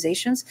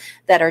organizations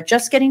that are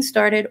just getting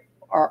started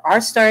or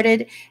are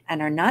started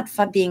and are not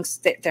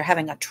they're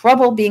having a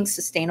trouble being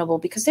sustainable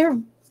because they're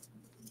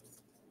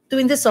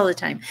doing this all the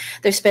time.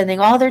 They're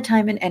spending all their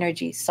time and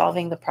energy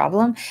solving the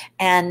problem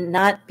and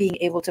not being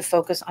able to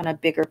focus on a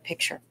bigger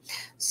picture.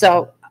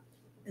 So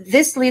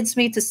this leads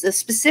me to the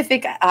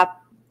specific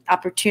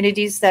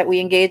opportunities that we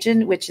engage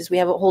in, which is we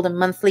hold a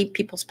monthly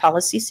People's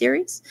Policy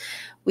series.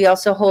 We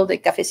also hold a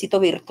Cafecito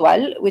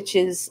Virtual, which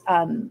is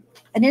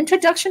an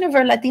introduction of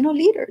our Latino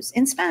leaders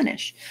in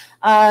Spanish.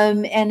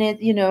 And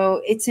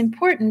it's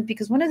important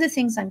because one of the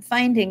things I'm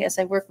finding as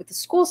I work with the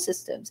school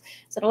systems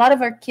is that a lot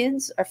of our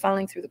kids are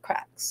falling through the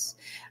cracks.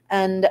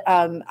 And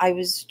I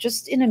was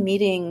just in a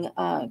meeting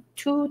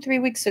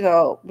 2-3 weeks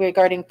ago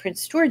regarding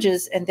Prince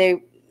George's, and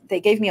they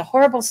gave me a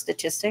horrible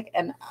statistic,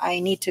 and I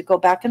need to go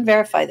back and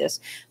verify this.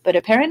 But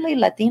apparently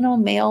Latino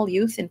male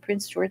youth in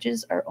Prince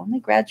George's are only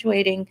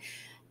graduating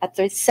at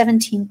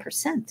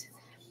 17%.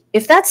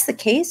 If that's the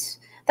case,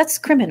 that's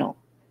criminal.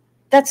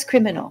 That's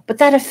criminal. But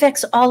that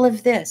affects all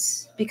of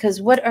this,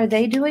 because what are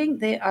they doing?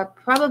 They are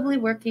probably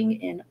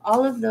working in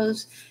all of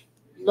those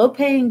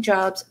low-paying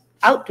jobs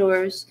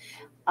outdoors,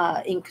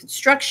 in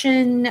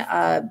construction,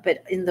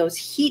 but in those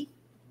heat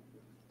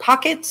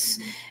pockets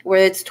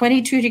where it's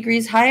 22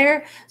 degrees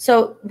higher.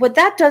 So what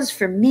that does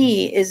for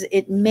me is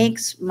it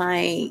makes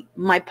my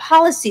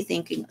policy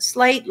thinking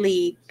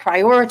slightly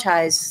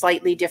prioritized,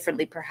 slightly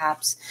differently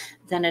perhaps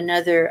than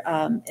another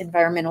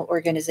environmental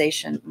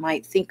organization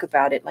might think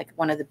about it, like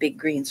one of the big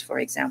greens, for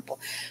example.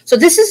 So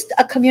this is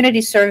a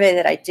community survey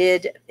that I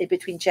did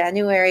between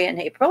January and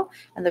April,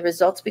 and the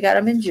results, we got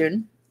them in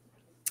June.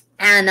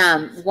 And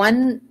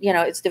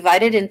it's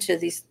divided into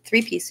these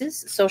 3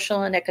 pieces: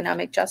 social and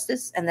economic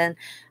justice. And then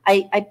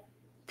I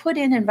put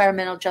in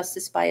environmental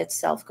justice by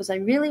itself because I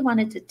really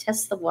wanted to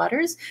test the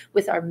waters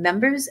with our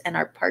members and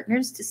our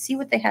partners to see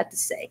what they had to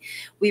say.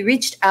 We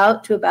reached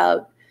out to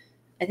about,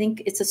 I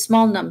think it's a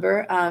small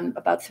number,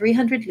 about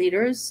 300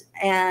 leaders.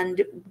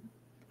 And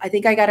I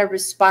think I got a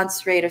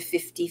response rate of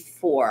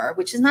 54,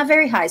 which is not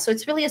very high. So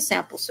it's really a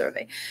sample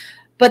survey.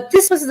 But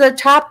this was the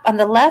top on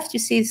the left. You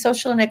see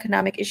social and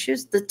economic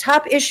issues. The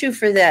top issue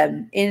for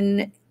them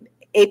in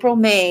April,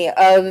 May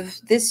of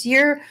this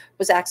year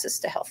was access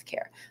to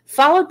healthcare,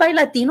 followed by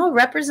Latino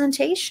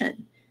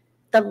representation,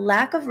 the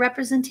lack of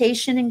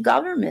representation in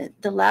government,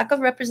 the lack of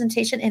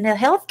representation in the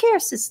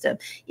healthcare system,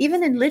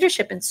 even in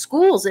leadership, in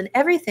schools, and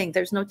everything.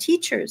 There's no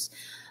teachers.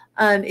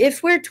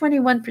 If we're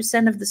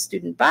 21% of the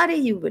student body,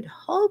 you would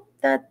hope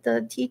that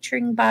the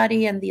teaching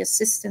body and the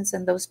assistants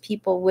and those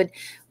people would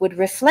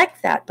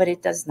reflect that, but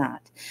it does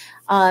not.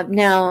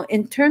 Now,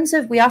 in terms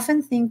of, we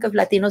often think of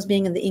Latinos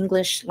being in the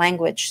English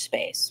language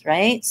space,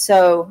 right?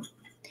 So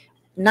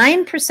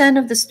 9%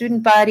 of the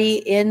student body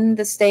in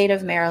the state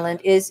of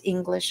Maryland is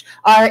English,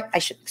 are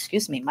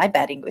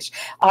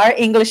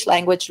English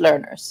language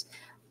learners.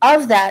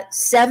 Of that,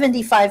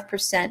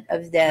 75%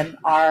 of them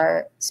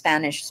are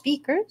Spanish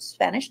speakers,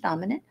 Spanish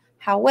dominant.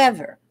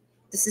 However,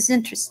 this is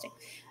interesting.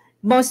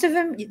 Most of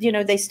them,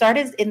 they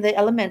started in the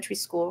elementary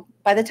school.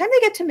 By the time they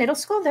get to middle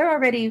school, they're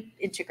already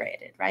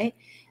integrated, right?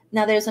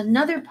 Now, there's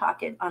another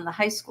pocket on the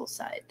high school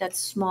side that's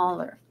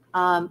smaller,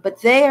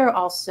 but they are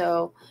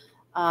also,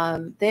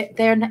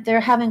 they're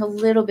having a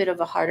little bit of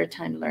a harder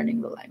time learning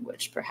the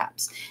language,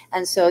 perhaps.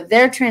 And so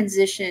their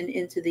transition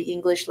into the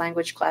English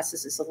language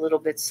classes is a little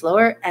bit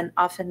slower and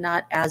often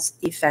not as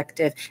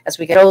effective. As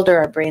we get older,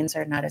 our brains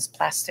are not as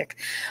plastic,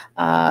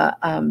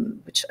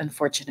 which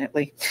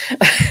unfortunately.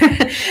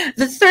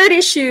 The third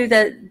issue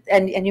that,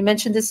 and you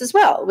mentioned this as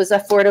well, was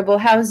affordable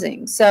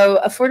housing.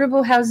 So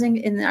affordable housing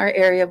in our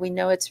area, we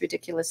know it's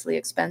ridiculously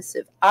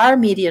expensive. Our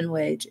median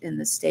wage in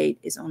the state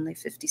is only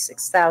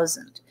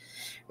 $56,000.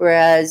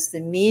 Whereas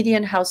the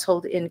median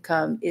household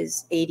income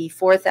is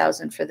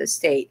 $84,000 for the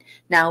state.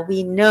 Now,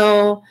 we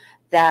know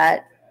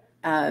that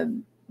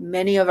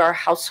many of our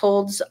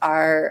households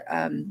are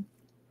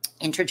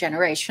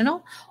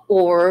intergenerational,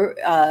 or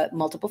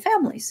multiple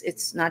families.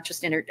 It's not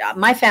just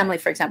my family,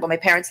 for example, my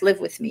parents live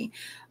with me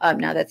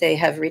now that they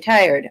have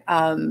retired.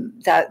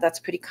 That's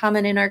pretty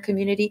common in our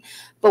community.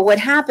 But what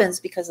happens,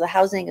 because the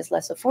housing is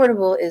less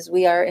affordable, is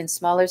we are in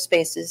smaller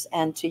spaces.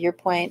 And to your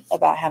point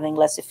about having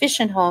less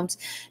efficient homes,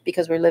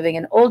 because we're living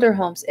in older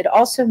homes, it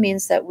also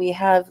means that we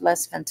have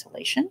less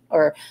ventilation,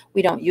 or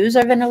we don't use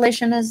our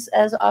ventilation as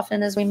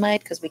often as we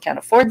might because we can't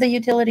afford the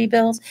utility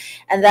bills.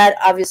 And that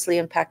obviously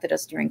impacted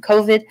us during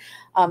COVID.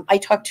 I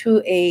talked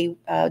to a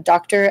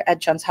doctor at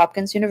Johns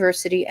Hopkins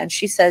University, and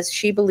she says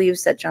she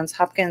believes that Johns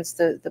Hopkins,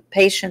 the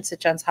patients at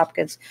Johns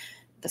Hopkins,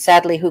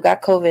 sadly, who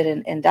got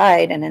COVID and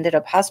died and ended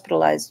up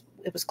hospitalized,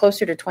 it was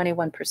closer to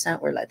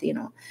 21% were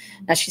Latino.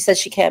 Now, she says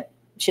she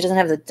doesn't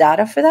have the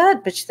data for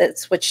that, but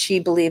that's what she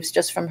believes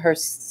just from her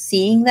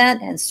seeing that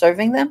and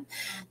serving them.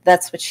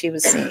 That's what she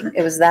was seeing.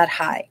 It was that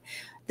high.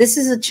 This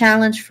is a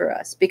challenge for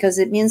us because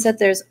it means that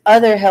there's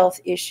other health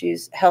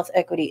issues, health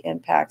equity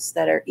impacts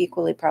that are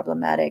equally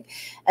problematic.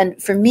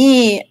 And for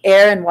me,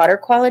 air and water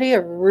quality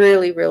are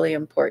really, really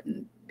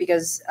important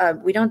because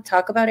we don't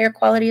talk about air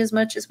quality as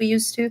much as we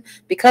used to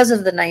because of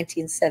the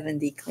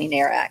 1970 Clean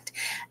Air Act.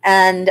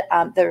 And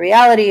the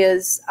reality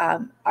is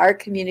our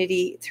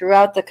community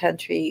throughout the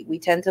country, we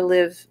tend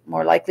to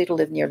more likely to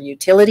live near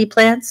utility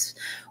plants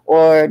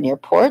or near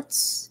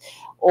ports,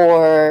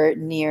 or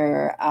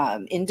near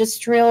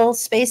industrial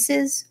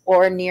spaces,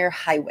 or near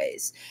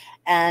highways.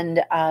 And,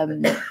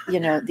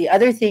 the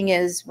other thing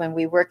is when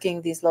we're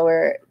working these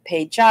lower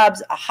paid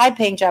jobs, a high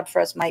paying job for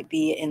us might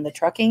be in the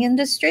trucking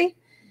industry,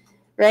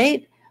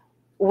 right?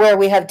 Where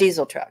we have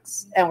diesel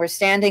trucks and we're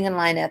standing in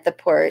line at the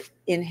port,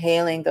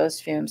 inhaling those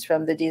fumes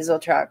from the diesel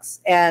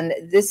trucks. And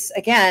this,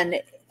 again,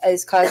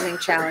 is causing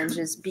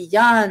challenges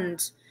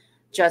beyond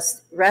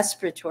just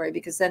respiratory,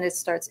 because then it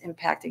starts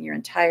impacting your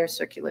entire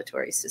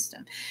circulatory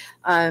system.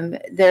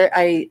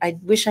 I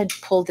wish I'd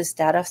pulled this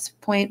data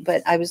point,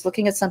 but I was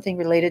looking at something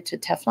related to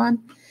Teflon,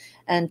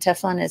 and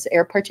Teflon is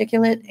air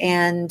particulate.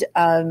 And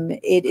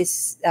it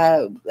is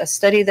a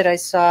study that I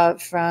saw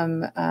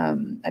from,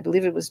 I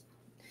believe it was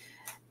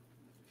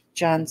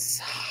Johns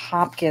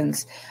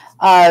Hopkins,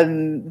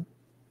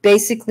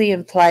 basically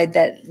implied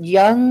that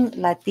young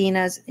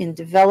Latinas in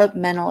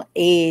developmental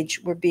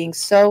age were being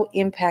so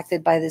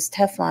impacted by this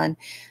Teflon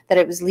that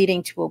it was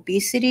leading to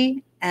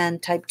obesity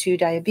and type 2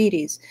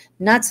 diabetes.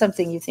 Not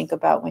something you think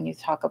about when you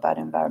talk about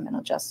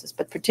environmental justice,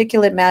 but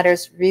particulate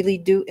matters really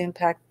do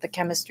impact the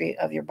chemistry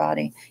of your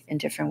body in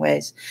different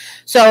ways.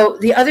 So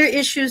the other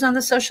issues on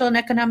the social and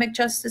economic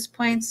justice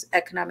points: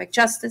 economic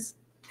justice,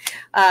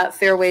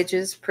 fair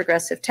wages,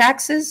 progressive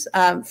taxes,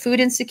 food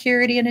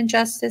insecurity and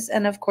injustice,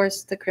 and of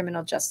course the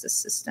criminal justice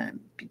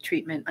system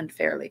treatment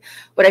unfairly.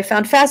 What I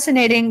found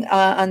fascinating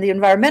on the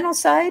environmental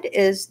side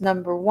is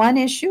number one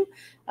issue,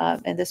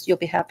 and this, you'll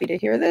be happy to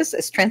hear this,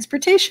 is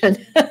transportation.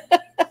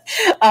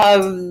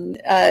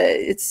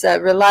 It's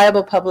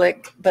reliable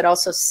public but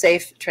also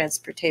safe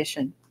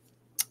transportation.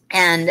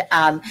 And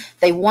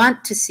they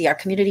want to see, our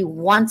community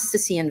wants to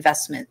see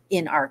investment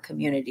in our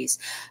communities,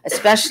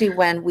 especially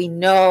when we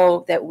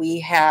know that we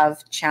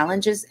have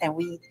challenges and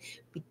we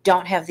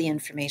don't have the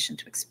information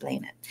to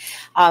explain it.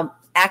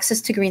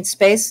 Access to green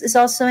space is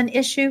also an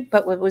issue,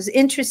 but what was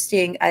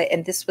interesting,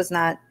 and this was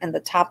not in the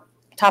top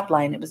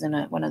line, it was in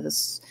one of the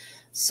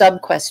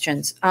sub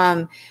questions.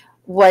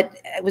 What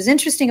was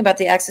interesting about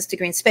the access to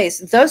green space,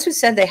 those who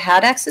said they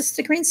had access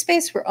to green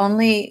space were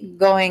only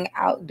going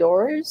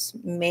outdoors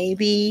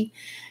maybe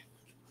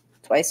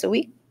twice a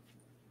week,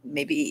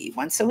 maybe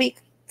once a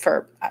week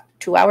for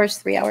 2 hours,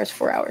 3 hours,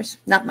 4 hours,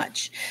 not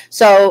much.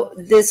 So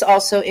this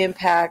also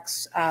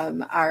impacts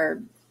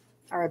our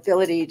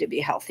ability to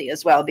be healthy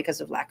as well because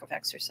of lack of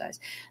exercise.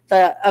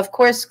 Of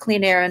course,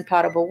 clean air and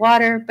potable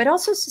water, but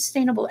also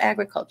sustainable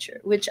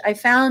agriculture, which I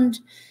found,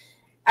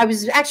 I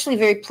was actually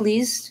very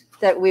pleased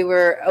that we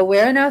were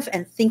aware enough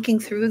and thinking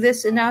through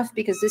this enough,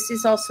 because this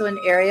is also an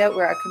area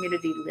where our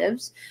community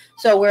lives.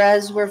 So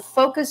whereas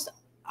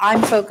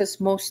I'm focused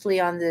mostly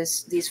on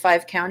these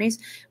 5 counties.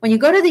 When you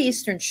go to the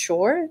Eastern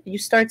Shore, you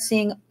start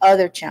seeing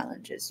other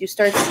challenges. You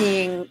start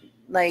seeing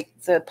like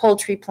the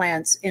poultry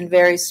plants in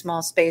very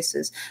small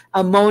spaces,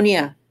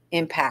 ammonia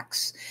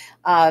impacts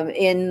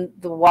in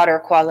the water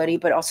quality,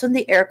 but also in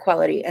the air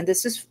quality. And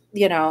this is,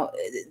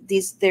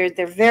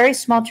 they're very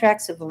small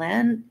tracts of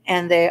land,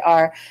 and they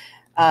are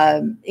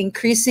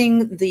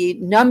increasing the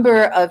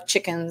number of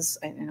chickens.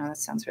 I know that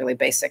sounds really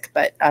basic,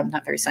 but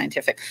not very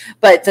scientific,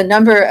 but the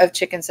number of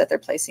chickens that they're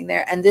placing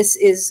there. And this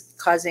is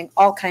causing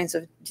all kinds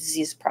of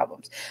disease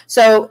problems.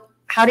 So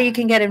how you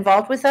can get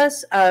involved with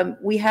us?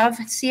 We have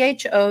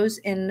CHOs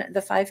in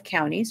the 5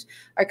 counties,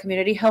 our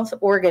community health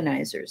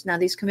organizers. Now,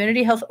 these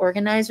community health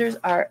organizers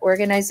are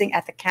organizing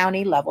at the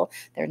county level.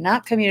 They're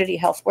not community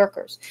health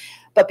workers.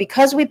 But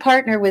because we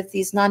partner with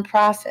these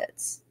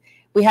nonprofits,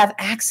 we have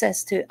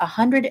access to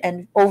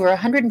over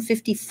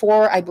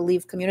 154, I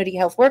believe, community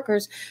health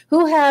workers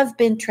who have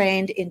been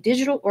trained in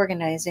digital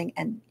organizing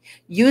and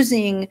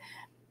using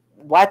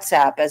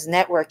WhatsApp as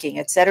networking,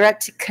 et cetera,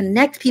 to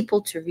connect people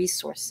to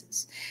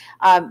resources.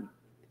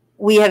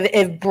 We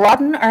have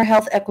broadened our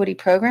health equity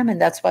program, and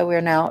that's why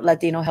we're now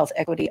Latino Health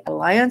Equity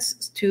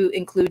Alliance, to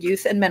include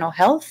youth and mental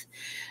health,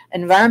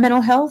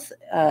 environmental health,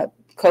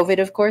 COVID,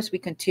 of course. We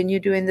continue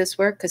doing this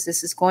work because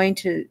this is going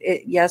to,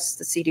 yes,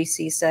 the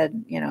CDC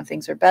said,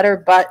 things are better,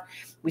 but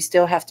we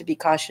still have to be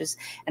cautious.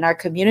 And our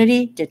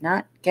community did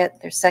not get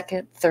their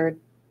second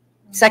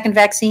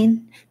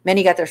vaccine.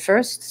 Many got their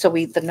first. So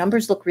the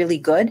numbers look really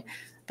good.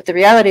 But the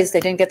reality is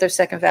they didn't get their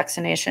second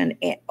vaccination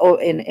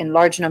in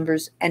large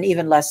numbers, and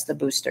even less the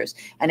boosters.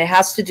 And it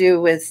has to do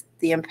with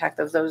the impact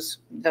of those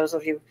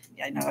of you,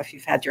 if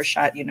you've had your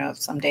shot,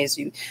 some days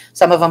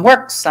some of them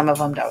work, some of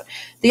them don't.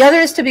 The other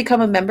is to become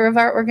a member of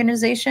our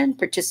organization,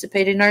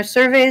 participate in our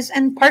surveys,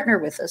 and partner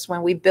with us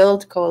when we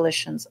build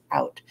coalitions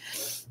out.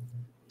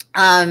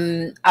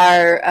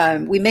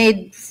 We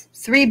made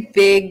 3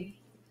 big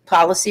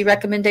policy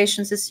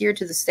recommendations this year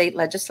to the state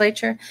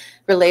legislature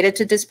related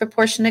to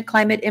disproportionate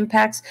climate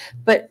impacts.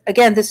 But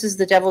again, this is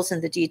the devil's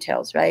in the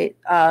details, right?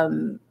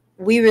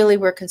 We really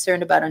were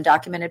concerned about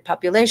undocumented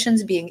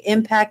populations being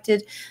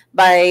impacted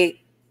by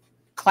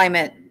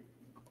climate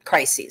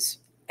crises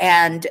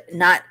and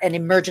not an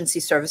emergency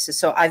services.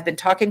 So I've been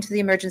talking to the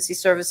emergency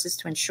services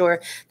to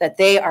ensure that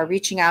they are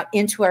reaching out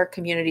into our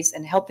communities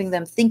and helping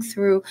them think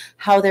through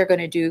how they're going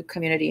to do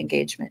community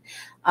engagement.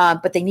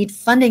 But they need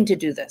funding to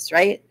do this,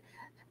 right?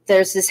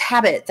 There's this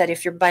habit that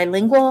if you're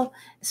bilingual,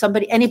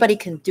 anybody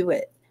can do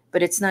it,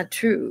 but it's not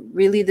true.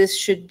 Really, this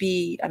should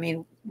be,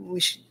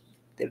 nos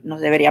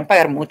deberían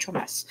pagar mucho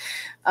más.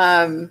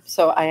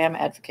 So I am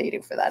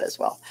advocating for that as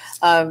well.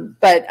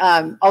 But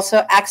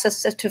also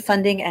access to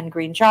funding and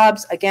green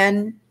jobs.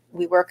 Again,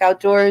 we work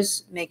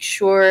outdoors, make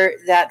sure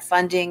that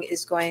funding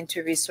is going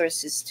to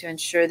resources to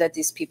ensure that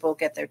these people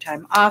get their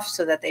time off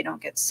so that they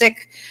don't get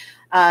sick.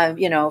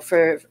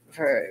 For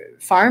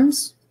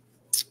farms,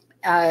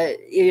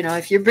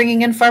 if you're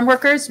bringing in farm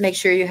workers, make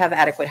sure you have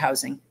adequate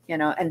housing,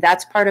 and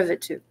that's part of it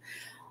too.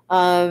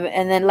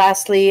 And then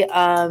lastly,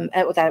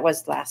 that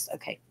was last.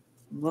 Okay,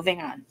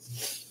 moving on.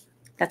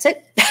 That's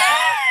it.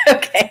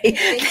 Okay,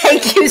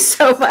 thank you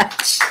so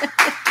much.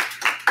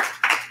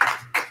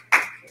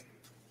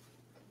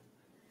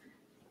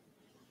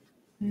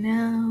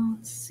 Now,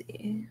 let's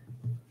see.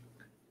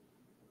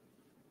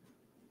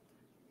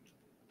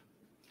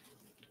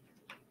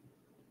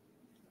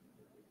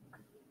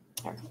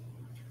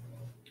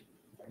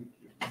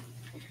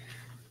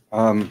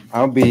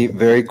 I'll be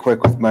very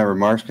quick with my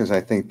remarks because I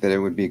think that it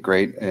would be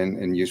great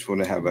and useful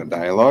to have a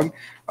dialogue.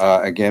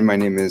 Again, my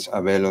name is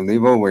Abel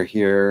Olivo. We're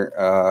here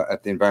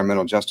at the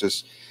Environmental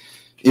Justice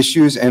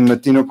Issues and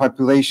Latino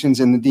Populations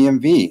in the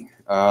DMV.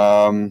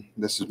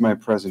 This is my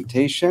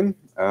presentation.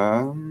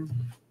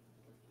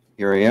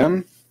 Here I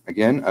am.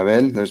 Again,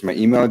 Abel, there's my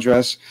email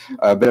address.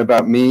 A bit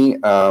about me.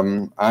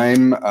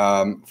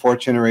 I'm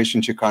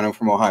fourth-generation Chicano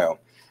from Ohio.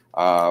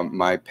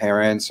 My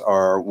parents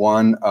are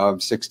one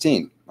of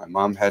 16. My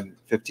mom had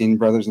 15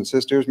 brothers and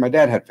sisters. My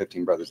dad had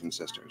 15 brothers and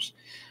sisters.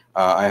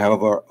 I have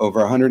over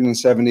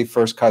 170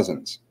 first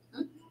cousins.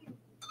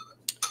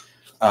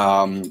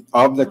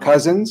 Of the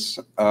cousins,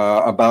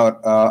 about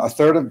a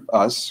third of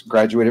us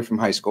graduated from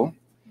high school,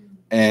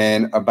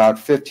 and about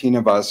 15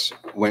 of us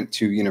went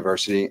to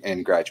university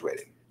and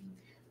graduated.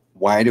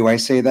 Why do I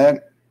say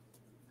that?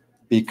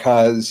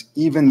 Because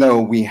even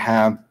though we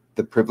have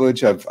the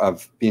privilege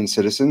of being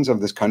citizens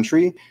of this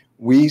country,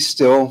 we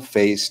still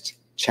faced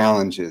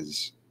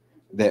challenges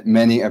that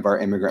many of our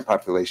immigrant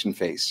population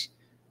face.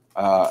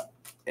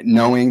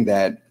 Knowing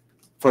that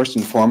first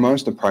and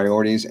foremost, the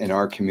priorities in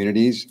our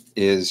communities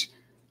is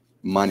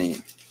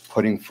money,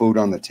 putting food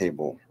on the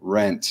table,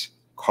 rent,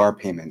 car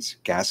payments,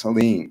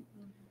 gasoline.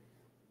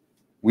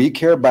 We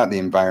care about the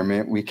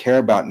environment, we care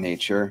about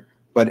nature,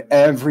 but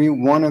every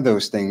one of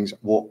those things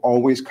will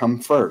always come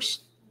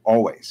first,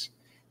 always.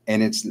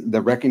 And it's the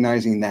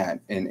recognizing that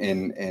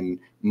in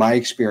my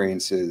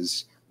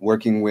experiences,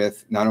 working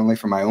with not only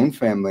for my own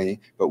family,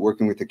 but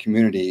working with the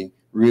community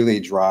really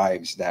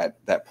drives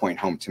that point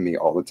home to me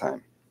all the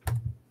time.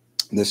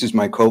 This is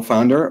my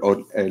co-founder,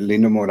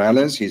 Lino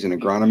Morales. He's an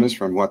agronomist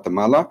from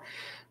Guatemala.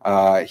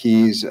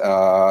 He's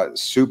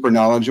super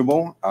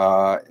knowledgeable,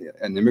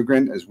 an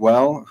immigrant as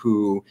well,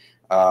 who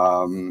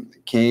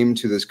came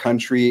to this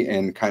country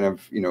and kind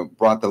of,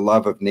 brought the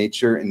love of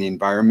nature and the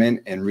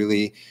environment and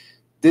really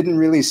didn't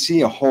really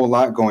see a whole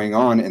lot going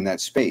on in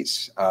that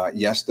space.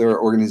 Yes, there are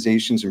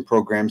organizations and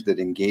programs that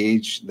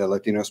engage the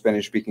Latino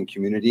Spanish-speaking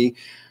community,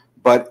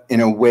 but in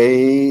a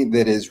way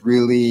that is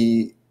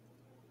really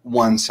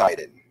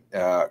one-sided.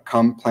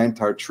 Come plant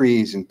our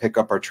trees and pick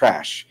up our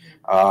trash,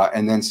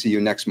 and then see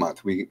you next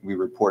month. We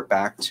report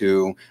back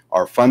to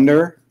our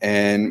funder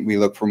and we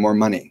look for more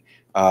money.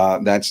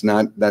 That's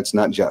not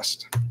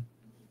just.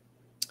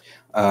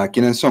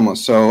 ¿Quiénes somos?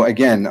 So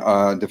again,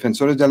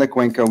 Defensores de la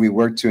Cuenca, we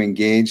work to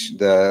engage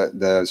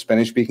the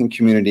Spanish-speaking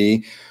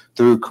community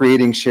through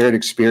creating shared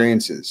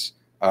experiences.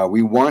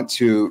 We want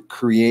to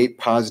create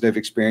positive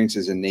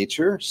experiences in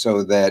nature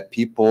so that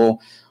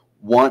people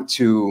want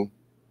to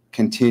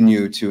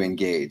continue to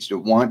engage, they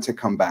want to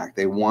come back,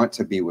 they want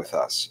to be with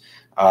us.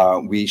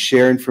 We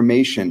share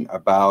information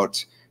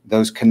about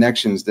those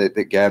connections that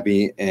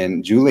Gabby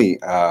and Julie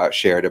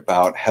shared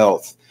about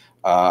health,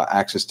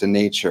 access to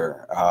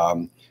nature,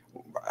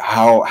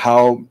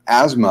 how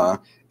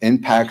asthma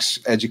impacts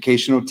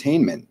educational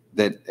attainment.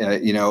 That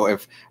you know,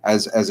 if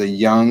as a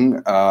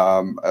young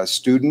a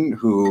student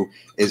who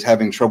is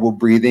having trouble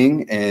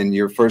breathing and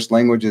your first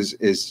language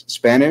is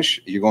Spanish,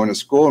 you're going to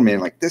school and being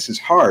like, this is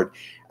hard,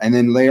 and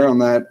then layer on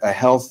that a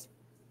health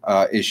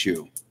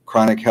issue,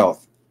 chronic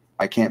health.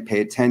 I can't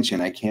pay attention.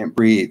 I can't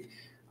breathe.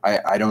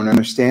 I don't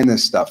understand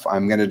this stuff.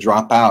 I'm going to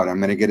drop out. I'm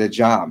going to get a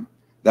job.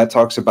 That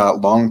talks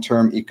about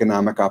long-term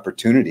economic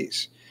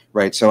opportunities,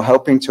 right? So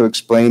helping to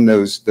explain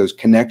those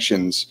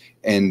connections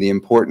and the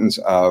importance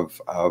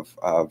of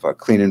a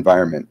clean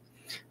environment.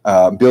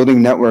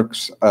 Building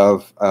networks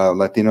of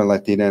Latino,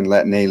 Latina, and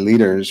Latina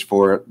leaders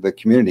for the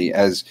community.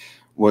 As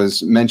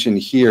was mentioned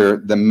here,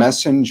 the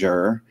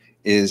messenger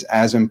is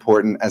as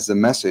important as the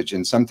message,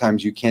 and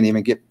sometimes you can't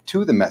even get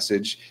to the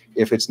message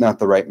if it's not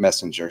the right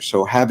messenger.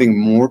 So having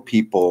more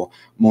people,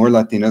 more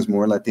Latinos,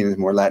 more Latinas,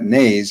 more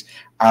Latinas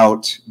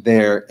out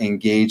there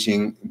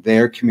engaging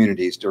their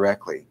communities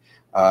directly.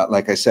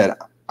 Like I said,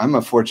 I'm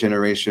a fourth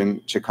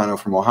generation Chicano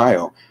from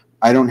Ohio.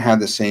 I don't have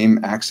the same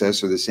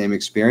access or the same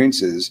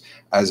experiences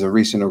as a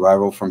recent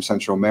arrival from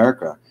Central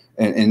America,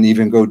 and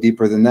even go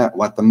deeper than that,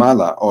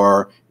 Guatemala,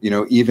 or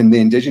even the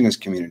indigenous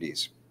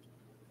communities.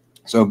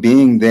 So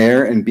being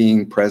there and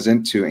being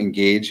present to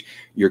engage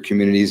your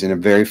communities in a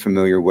very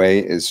familiar way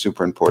is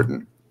super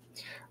important.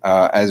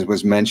 As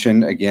was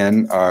mentioned,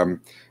 again,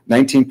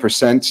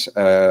 19%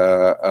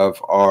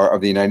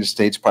 of the United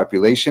States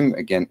population,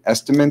 again,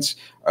 estimates,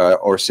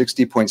 or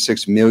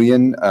 60.6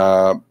 million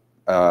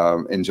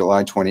in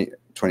July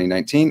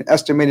 2019,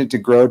 estimated to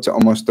grow to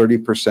almost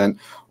 30%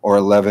 or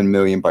 11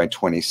 million by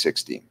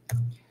 2060.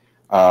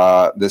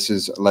 This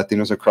is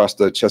Latinos across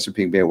the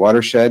Chesapeake Bay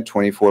watershed,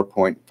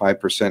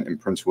 24.5% in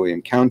Prince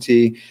William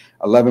County,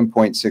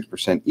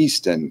 11.6%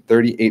 Easton,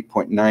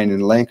 38.9%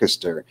 in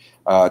Lancaster,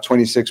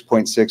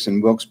 26.6%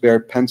 in Wilkes-Barre,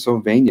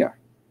 Pennsylvania,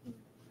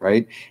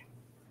 right?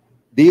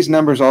 These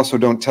numbers also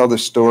don't tell the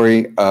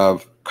story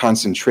of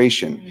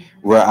concentration.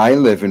 Where I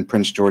live in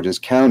Prince George's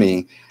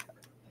County,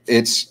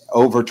 it's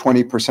over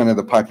 20% of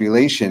the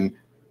population.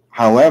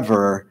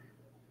 However,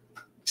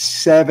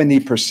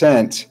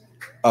 70%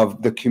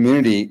 of the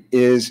community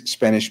is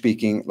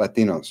Spanish-speaking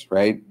Latinos,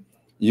 right?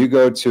 You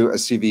go to a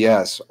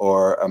CVS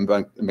or a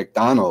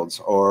McDonald's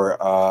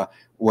or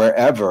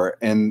wherever,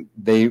 and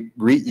they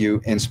greet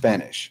you in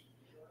Spanish,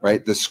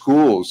 right? The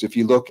schools, if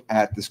you look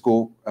at the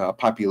school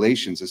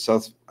populations, the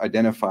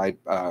self-identified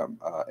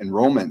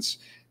enrollments,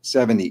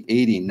 70,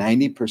 80,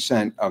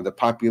 90% of the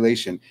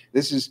population.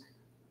 This is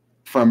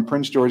from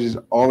Prince George's,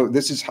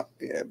 this is,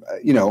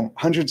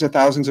 hundreds of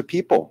thousands of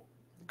people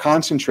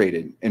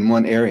concentrated in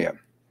one area.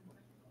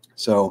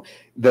 So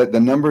the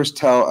numbers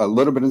tell a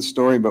little bit of the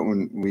story, but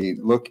when we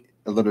look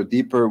a little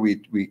deeper,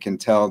 we can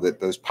tell that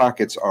those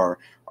pockets are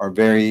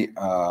very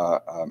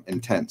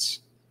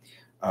intense.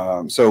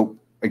 So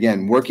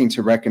again, working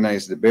to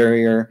recognize the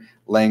barrier,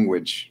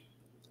 language,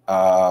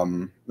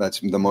 that's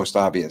the most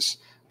obvious.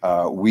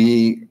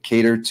 We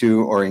cater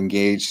to or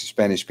engage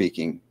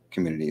Spanish-speaking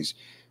communities,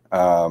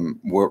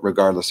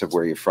 regardless of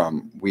where you're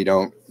from. We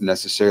don't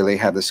necessarily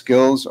have the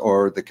skills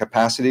or the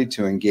capacity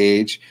to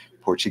engage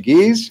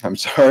Portuguese,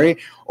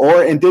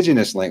 or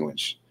indigenous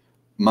language,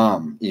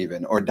 Mam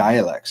even, or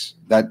dialects.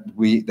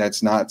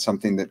 That's not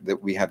something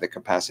that we have the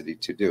capacity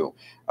to do.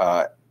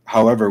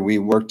 However, we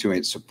work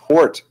to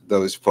support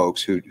those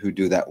folks who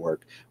do that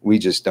work. We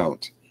just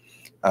don't.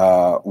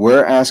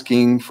 We're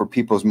asking for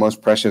people's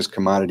most precious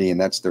commodity, and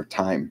that's their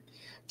time.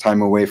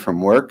 Time away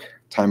from work,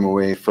 time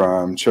away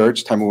from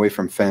church, time away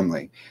from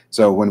family.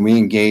 So when we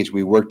engage,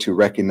 we work to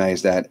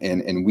recognize that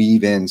and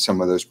weave in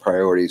some of those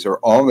priorities, or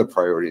all the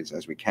priorities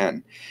as we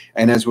can.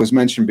 And as was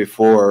mentioned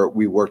before,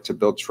 we work to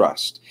build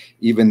trust.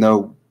 Even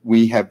though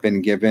we have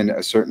been given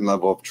a certain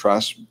level of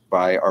trust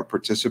by our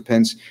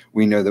participants,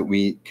 we know that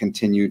we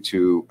continue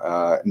to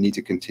need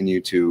to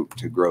continue to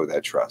grow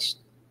that trust.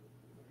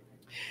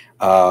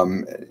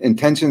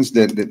 Intentions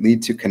that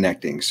lead to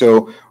connecting.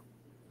 So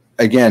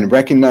again,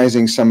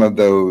 recognizing some of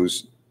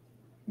those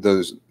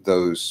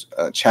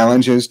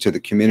challenges to the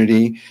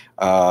community,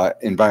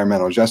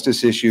 environmental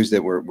justice issues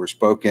that were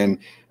spoken,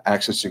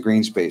 access to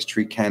green space,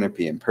 tree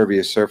canopy,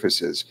 impervious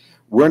surfaces.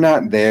 We're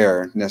not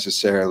there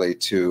necessarily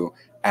to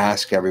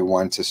ask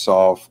everyone to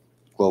solve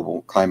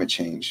global climate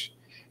change.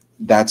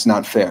 That's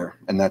not fair,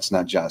 and that's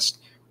not just.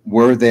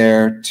 We're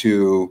there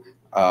to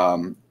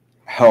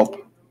help.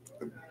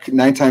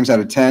 9 times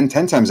out of 10,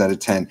 10 times out of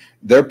 10,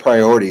 their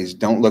priorities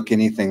don't look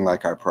anything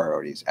like our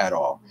priorities at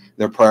all.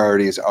 Their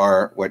priorities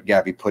are what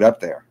Gabby put up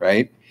there,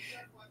 right?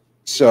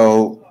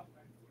 So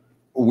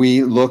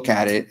we look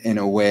at it in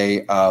a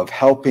way of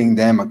helping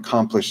them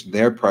accomplish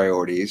their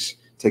priorities,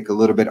 take a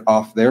little bit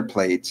off their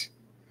plate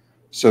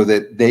so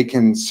that they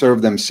can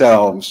serve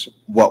themselves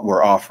what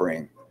we're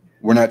offering.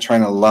 We're not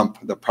trying to lump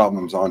the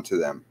problems onto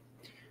them.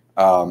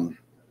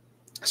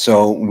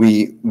 So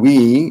we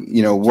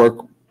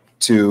work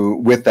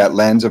with that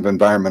lens of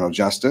environmental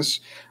justice.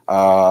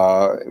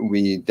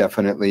 We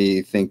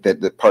definitely think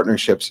that the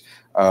partnerships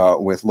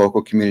with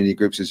local community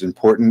groups is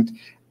important,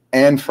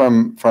 and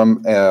from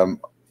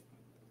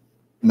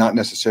not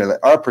necessarily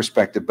our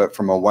perspective, but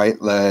from a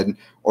white-led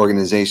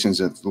organizations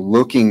that's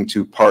looking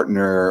to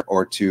partner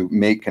or to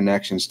make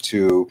connections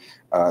to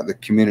the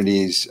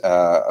communities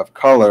of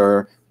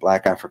color,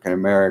 Black, African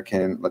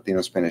American,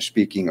 Latino, Spanish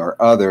speaking,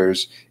 or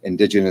others,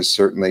 Indigenous,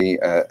 certainly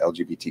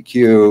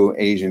LGBTQ,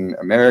 Asian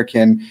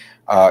American.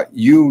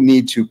 You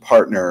need to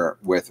partner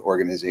with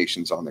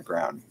organizations on the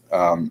ground.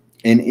 And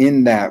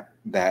in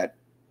that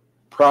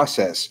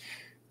process,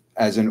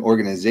 as an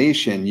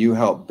organization, you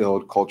help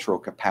build cultural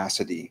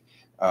capacity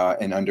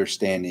and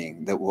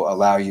understanding that will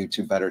allow you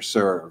to better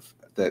serve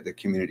the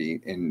community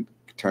in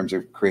terms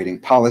of creating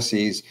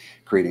policies,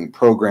 creating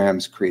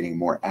programs, creating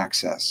more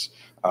access.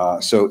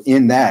 So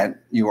in that,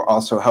 you are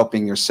also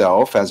helping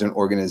yourself as an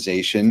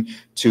organization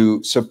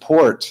to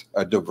support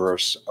a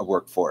diverse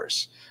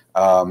workforce.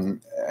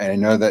 And I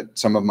know that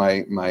some of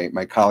my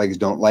colleagues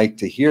don't like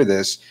to hear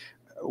this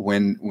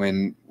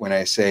when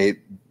I say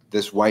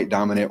this white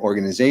dominant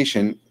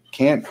organization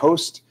can't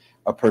host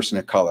a person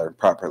of color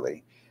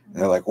properly. And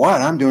they're like,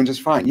 what? I'm doing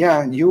just fine.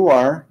 Yeah, you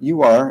are.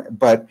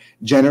 But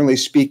generally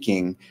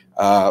speaking,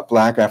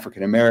 Black,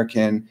 African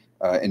American,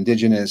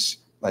 Indigenous,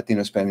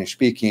 Latino, Spanish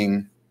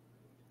speaking,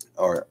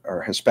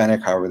 or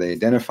Hispanic, however they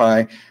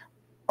identify,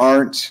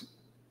 aren't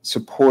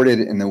supported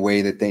in the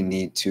way that they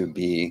need to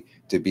be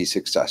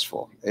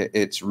successful.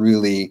 It's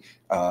really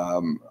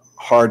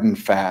hard and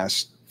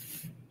fast,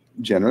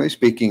 generally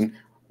speaking,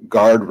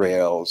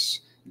 guardrails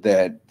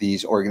that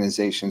these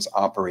organizations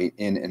operate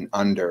in and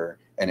under,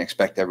 and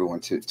expect everyone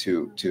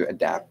to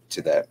adapt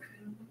to that.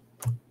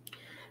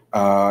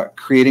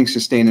 Creating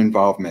sustained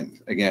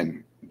involvement.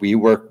 Again,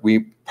 we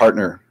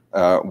partner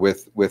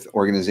with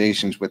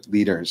organizations, with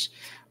leaders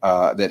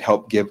that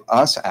help give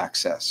us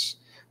access,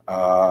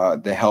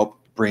 that help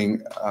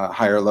bring a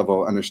higher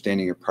level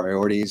understanding of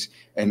priorities.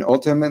 And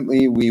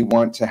ultimately, we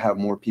want to have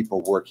more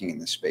people working in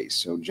the space,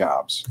 so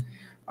jobs.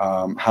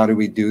 How do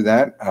we do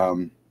that?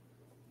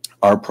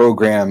 Our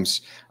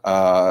programs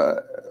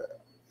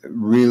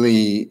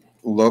really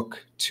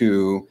look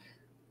to,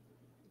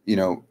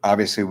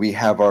 obviously we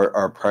have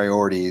our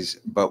priorities,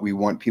 but we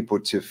want people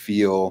to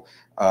feel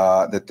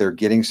that they're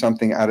getting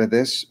something out of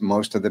this.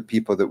 Most of the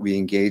people that we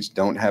engage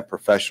don't have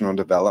professional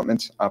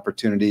development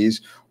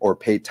opportunities or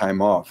paid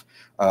time off.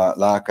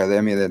 La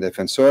Academia de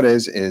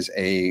Defensores is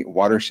a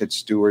watershed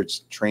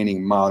stewards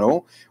training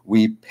model.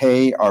 We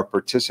pay our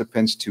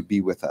participants to be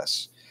with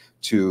us,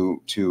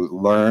 to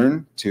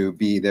learn, to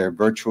be there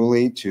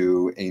virtually,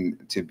 to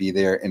be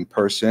there in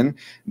person.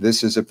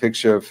 This is a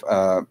picture of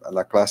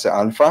La Clase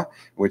Alfa,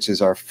 which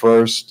is our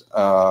first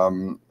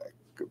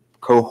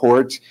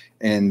cohort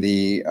in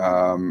the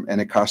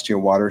Anacostia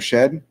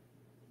watershed.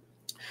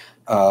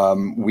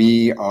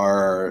 We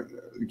are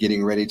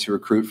getting ready to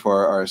recruit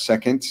for our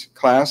second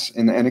class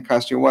in the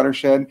Anacostia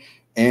watershed,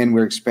 and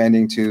we're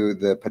expanding to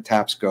the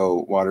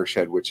Patapsco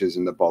watershed, which is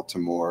in the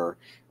Baltimore,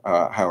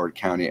 Howard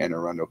County, and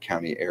Arundel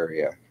County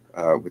area.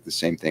 With the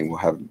same thing, we'll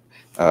have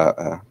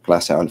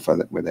Clase Alfa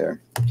that we're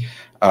there.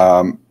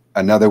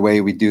 Another way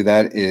we do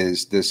that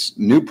is this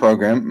new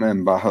program,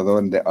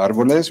 Embajador de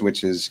Árboles,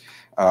 which is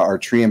our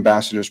Tree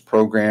Ambassadors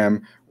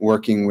program,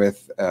 working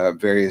with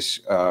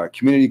various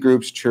community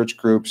groups, church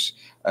groups,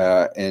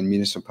 and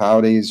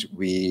municipalities.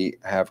 We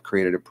have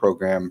created a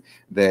program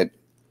that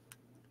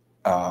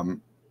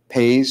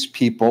pays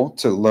people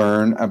to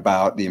learn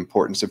about the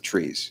importance of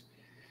trees.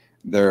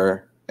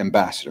 They're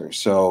ambassadors.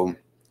 So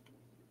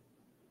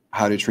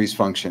how do trees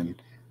function?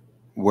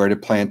 Where to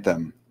plant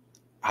them?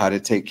 How to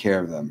take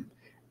care of them?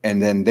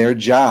 And then their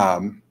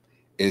job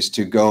is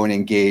to go and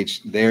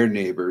engage their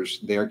neighbors,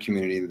 their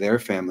community, their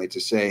family to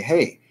say,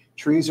 hey,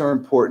 trees are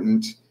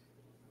important.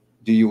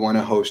 Do you want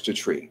to host a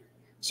tree?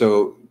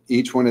 So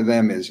each one of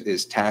them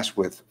is tasked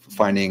with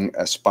finding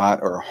a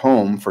spot or a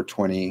home for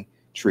 20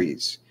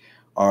 trees.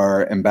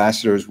 Our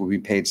ambassadors will be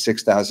paid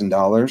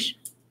 $6,000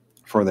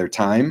 for their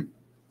time,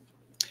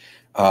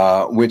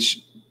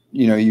 which,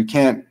 you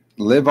can't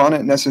live on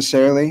it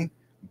necessarily,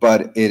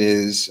 but it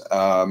is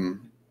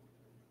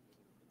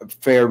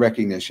fair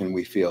recognition,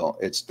 we feel.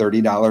 It's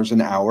 $30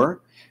 an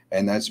hour,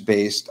 and that's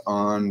based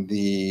on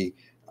the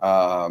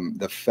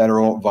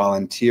federal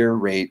volunteer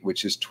rate,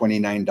 which is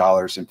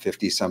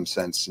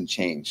 $29.50 and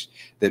change,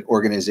 that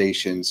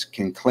organizations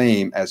can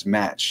claim as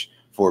match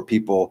for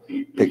people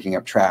picking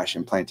up trash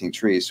and planting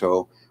trees.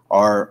 So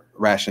our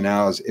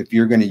rationale is, if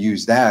you're going to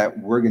use that,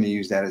 we're going to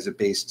use that as a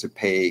base to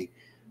pay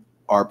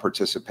our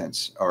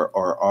participants or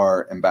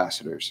our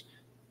ambassadors.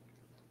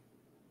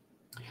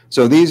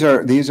 So these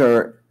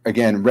are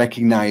again,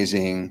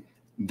 recognizing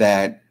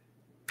that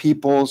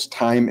people's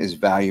time is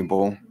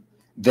valuable.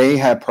 They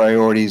have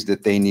priorities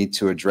that they need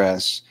to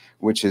address,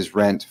 which is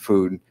rent,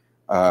 food,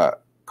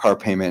 car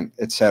payment,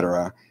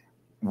 etc.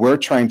 We're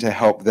trying to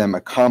help them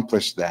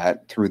accomplish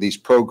that through these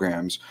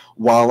programs,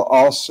 while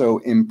also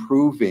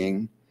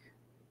improving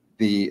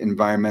the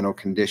environmental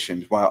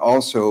conditions, while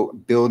also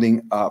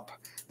building up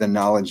the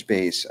knowledge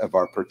base of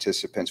our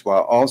participants,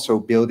 while also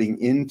building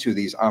into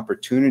these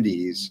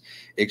opportunities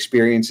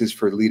experiences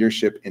for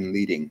leadership and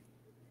leading.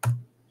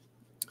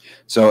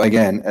 So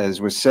again,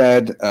 as was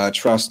said,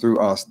 trust through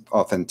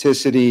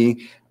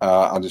authenticity.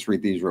 I'll just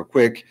read these real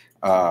quick.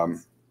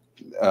 Let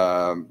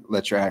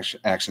your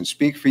actions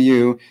speak for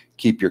you.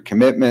 Keep your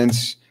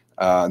commitments.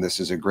 This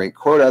is a great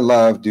quote I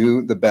love.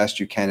 Do the best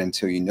you can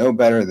until you know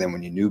better. Then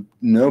when you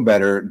know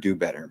better, do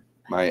better.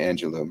 Maya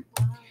Angelou.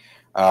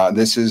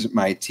 This is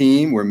my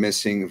team. We're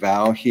missing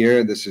Val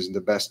here. This is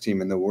the best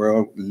team in the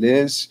world.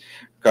 Liz,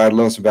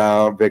 Carlos,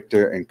 Val,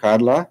 Victor, and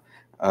Carla.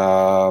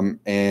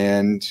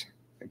 And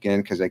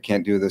again, because I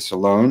can't do this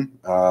alone.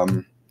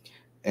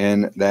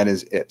 And that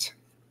is it.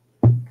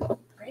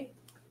 Great.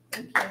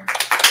 Thank you.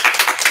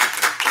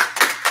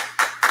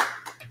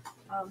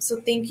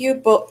 So thank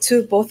you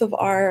to both of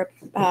our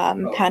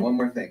one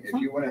more thing. If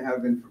you want to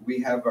have,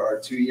 we have our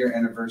 2-year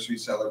anniversary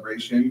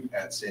celebration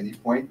at Sandy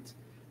Point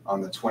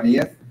on the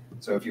 20th.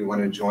 So if you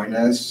want to join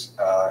us,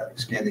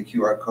 scan the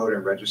QR code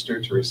and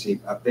register to receive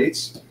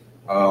updates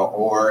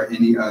or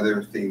any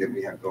other thing that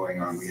we have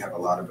going on. We have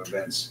a lot of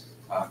events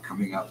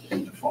coming up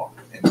in the fall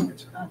and the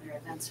winter. Oh, their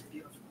events are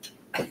beautiful.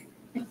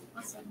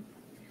 Awesome.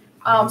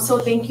 So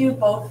thank you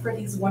both for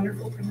these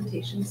wonderful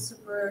presentations.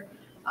 Super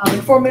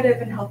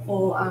informative and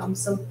helpful.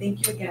 So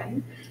thank you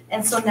again.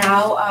 And so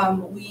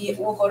now we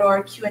will go to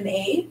our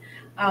Q&A.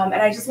 And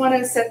I just want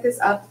to set this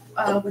up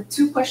with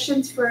 2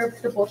 questions for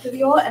the both of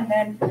you all. And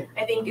then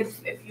I think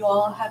if you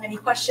all have any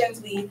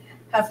questions, we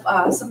have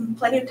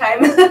plenty of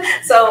time.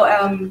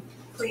 So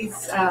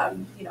please,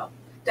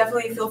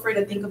 definitely feel free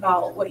to think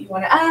about what you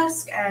want to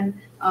ask, and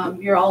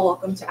you're all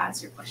welcome to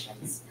ask your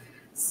questions.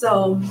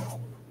 So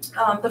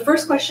the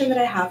first question that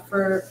I have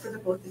for the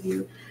both of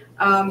you,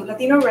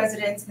 Latino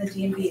residents in the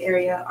DMV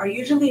area are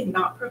usually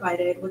not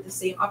provided with the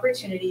same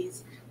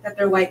opportunities that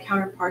their white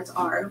counterparts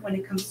are when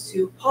it comes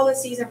to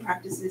policies and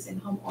practices in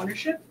home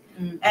ownership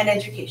and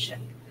education.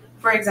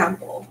 For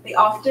example,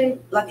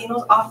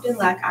 Latinos often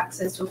lack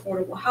access to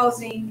affordable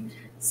housing,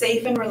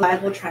 safe and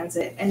reliable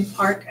transit, and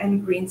park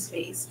and green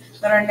space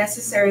that are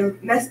necessary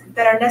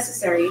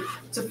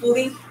to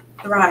fully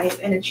thrive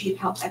and achieve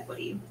health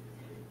equity.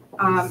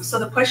 So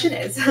the question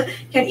is,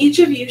 can each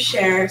of you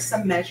share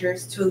some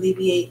measures to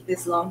alleviate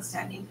this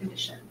long-standing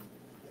condition?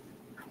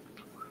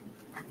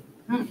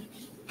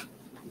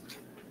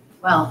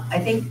 Well, I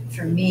think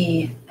for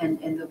me and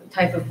the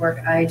type of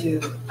work I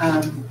do,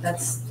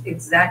 that's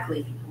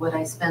exactly what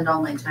I spend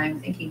all my time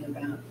thinking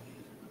about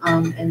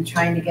and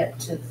trying to get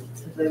to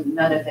the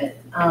nut of it.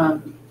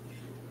 A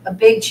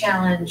big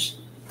challenge,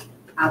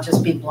 I'll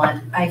just be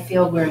blunt, I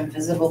feel we're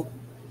invisible.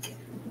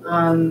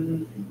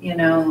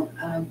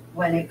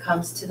 When it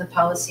comes to the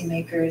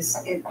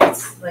policymakers,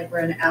 it's like we're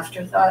an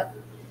afterthought.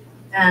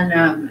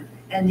 And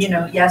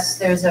yes,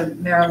 there's a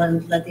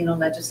Maryland Latino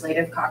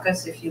Legislative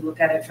Caucus, if you look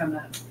at it from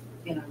a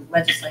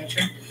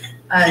legislature,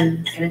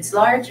 and it's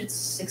large. It's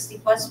 60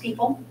 plus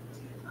people,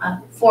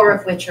 4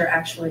 of which are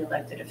actually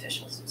elected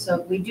officials.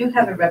 So we do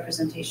have a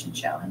representation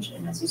challenge,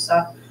 and as you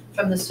saw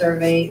from the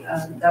survey,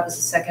 that was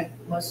the second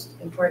most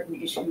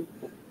important issue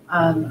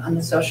on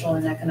the social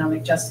and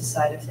economic justice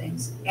side of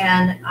things,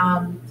 and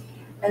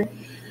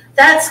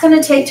that's going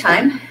to take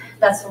time.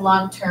 That's a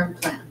long-term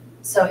plan.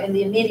 So in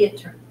the immediate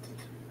term,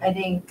 I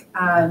think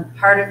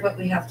part of what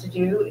we have to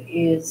do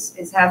is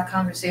have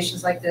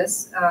conversations like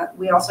this.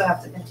 We also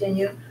have to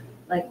continue,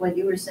 like what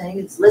you were saying,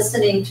 it's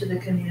listening to the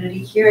community,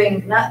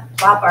 hearing, not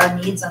plop our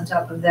needs on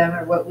top of them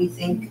or what we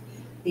think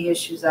the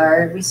issues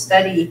are. We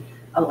study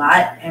a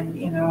lot, and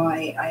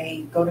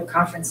I go to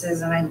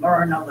conferences and I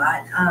learn a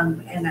lot,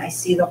 and I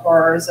see the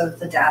horrors of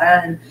the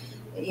data, and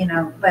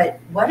but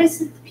what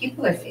is it the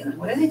people are feeling?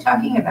 What are they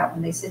talking about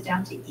when they sit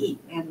down to eat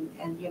and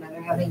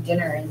they're having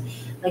dinner, and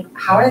like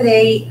how are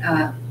they?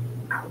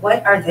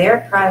 What are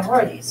their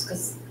priorities?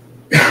 Because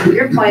to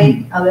your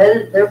point,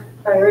 their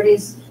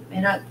priorities may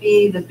not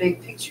be the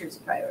big picture's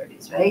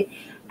priorities, right?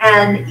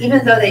 And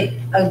even though they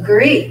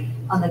agree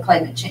on the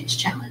climate change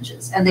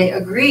challenges and they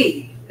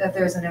agree that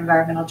there's an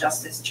environmental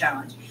justice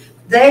challenge,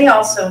 they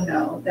also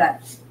know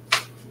that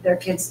their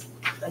kids,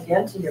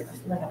 again, to your, I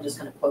feel like I'm just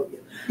going to quote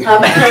you,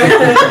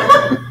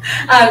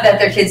 that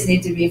their kids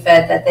need to be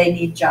fed, that they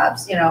need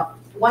jobs.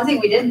 One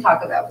thing we didn't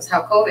talk about was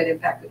how COVID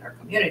impacted our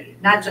community,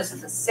 not just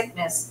the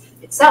sickness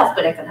itself,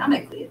 but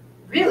economically. It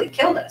really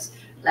killed us.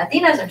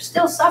 Latinas are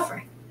still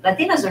suffering.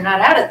 Latinas are not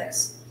out of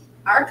this.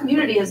 Our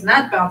community has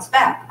not bounced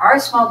back. Our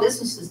small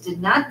businesses did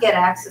not get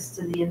access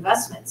to the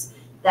investments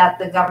that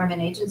the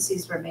government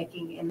agencies were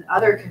making in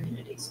other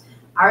communities.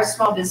 Our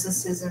small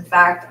businesses, in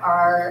fact,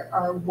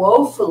 are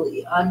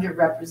woefully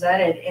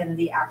underrepresented in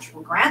the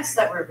actual grants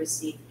that were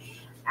received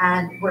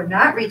and were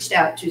not reached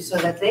out to so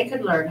that they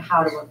could learn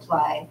how to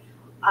apply.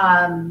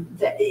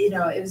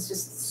 It was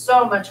just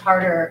so much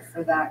harder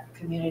for that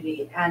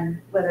community,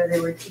 and whether they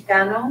were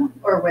Chicano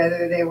or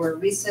whether they were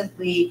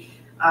recently,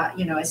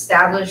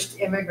 established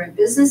immigrant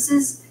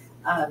businesses,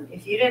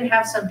 If you didn't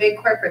have some big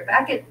corporate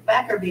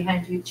backer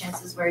behind you,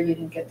 chances were you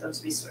didn't get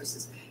those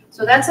resources.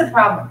 So that's a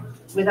problem.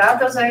 Without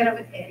those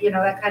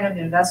that kind of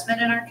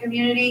investment in our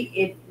community,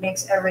 it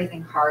makes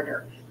everything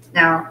harder.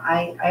 Now,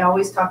 I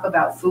always talk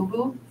about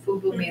FUBU.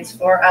 FUBU means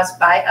for us,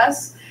 by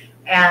us.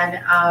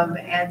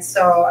 And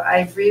so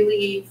I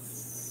really,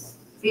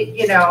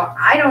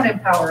 I don't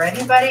empower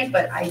anybody,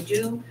 but I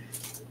do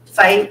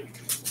fight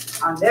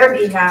on their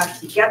behalf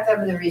to get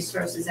them the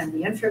resources and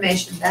the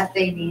information that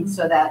they need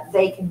so that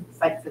they can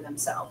fight for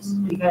themselves.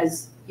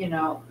 Because,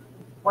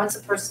 once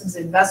a person's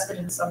invested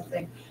in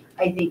something,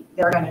 I think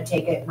they're going to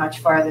take it much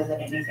farther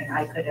than anything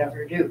I could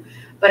ever do.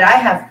 But I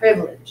have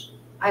privilege.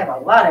 I have a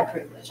lot of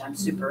privilege. I'm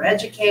super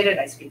educated.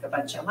 I speak a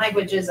bunch of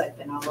languages. I've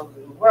been all over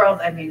the world.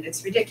 I mean,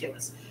 it's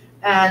ridiculous.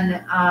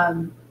 And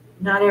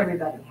not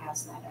everybody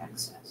has that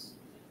access.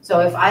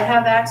 So if I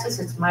have access,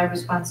 it's my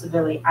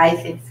responsibility, I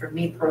think, for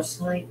me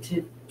personally,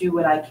 to do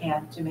what I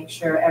can to make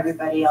sure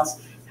everybody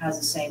else has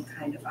the same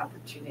kind of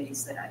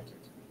opportunities that I did.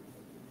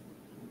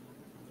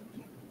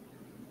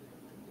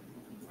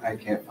 I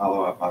can't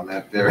follow up on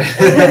that there.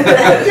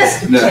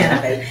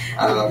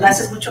 Less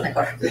is mucho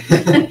mejor.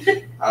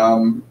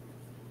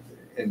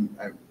 And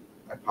I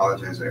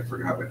apologize, I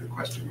forgot what the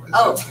question was.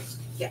 Oh,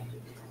 yeah.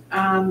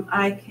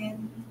 I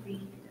can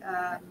read.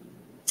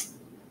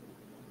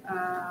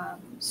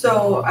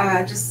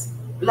 Just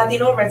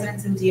Latino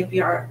residents in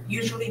DMV are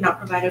usually not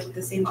provided with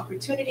the same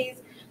opportunities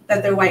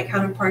that their white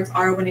counterparts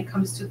are when it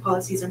comes to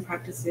policies and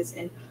practices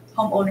in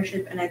home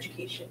ownership and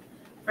education.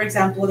 For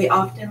example, they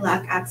often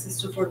lack access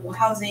to affordable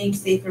housing,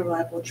 safe and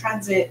reliable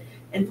transit,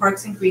 and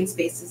parks and green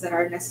spaces that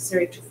are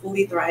necessary to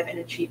fully thrive and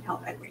achieve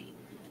health equity.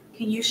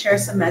 Can you share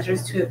some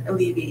measures to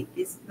alleviate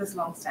this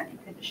long-standing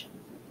condition?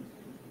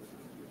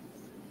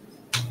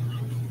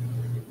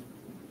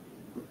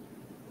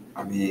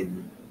 I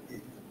mean,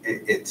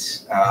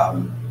 it's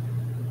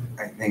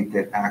I think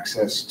that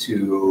access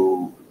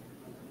to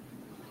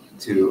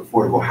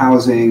affordable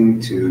housing,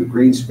 to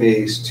green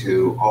space,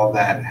 to all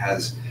that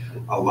has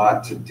a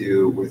lot to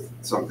do with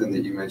something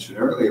that you mentioned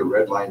earlier,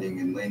 redlining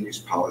and land use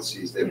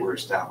policies that were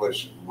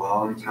established a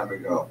long time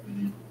ago.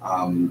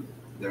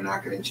 They're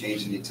not going to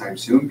change anytime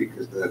soon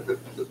because the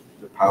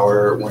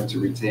powerful want to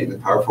retain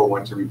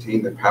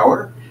the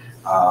power.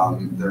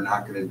 They're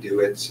not going to do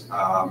it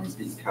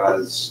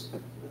because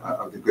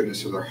of the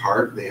goodness of their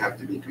heart. They have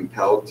to be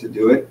compelled to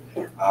do it.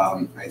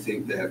 I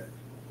think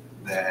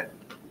that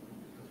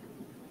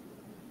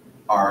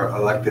our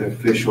elected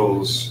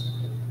officials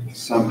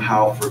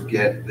somehow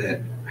forget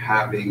that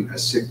having a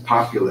sick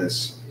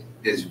populace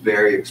is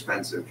very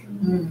expensive,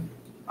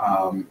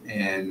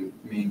 and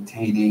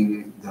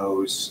maintaining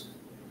those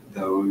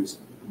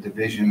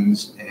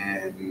divisions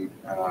and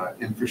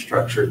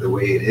infrastructure the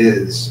way it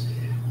is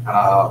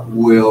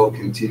will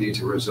continue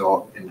to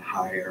result in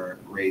higher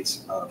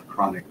rates of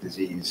chronic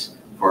disease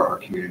for our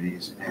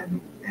communities,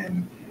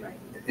 and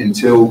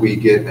until we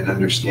get an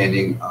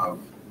understanding of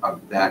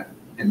that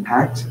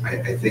impact,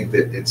 I think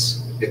that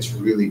it's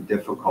really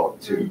difficult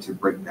to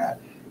bring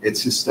that.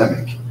 It's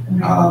systemic.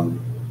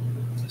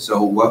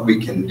 So what we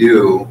can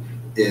do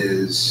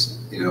is,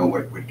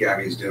 what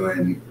Gabby's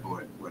doing,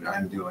 what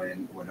I'm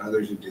doing, what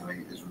others are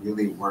doing, is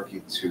really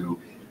working to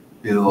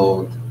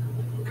build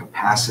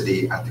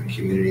capacity at the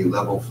community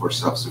level for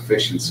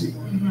self-sufficiency.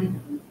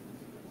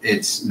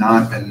 It's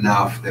not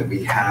enough that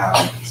we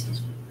have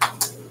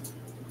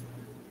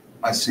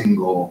a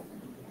single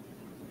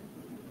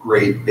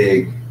great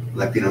big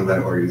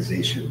Latino-led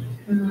organization.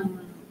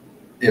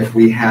 If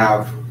we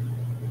have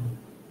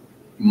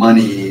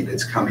money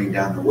that's coming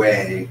down the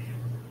way,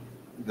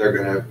 they're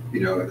gonna,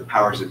 the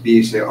powers that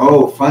be say,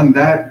 "Oh, fund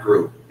that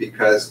group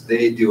because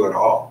they do it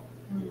all."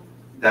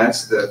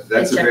 That's a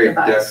very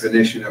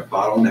definition of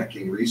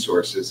bottlenecking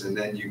resources, and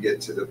then you get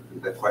to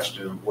the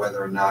question of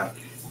whether or not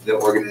the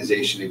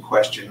organization in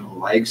question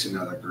likes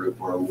another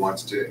group or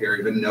wants to, or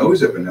even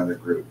knows of another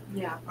group.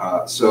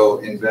 So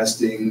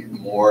investing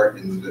more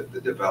in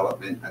the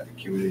development at the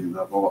community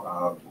level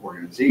of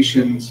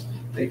organizations,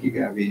 thank you,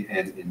 Gabby,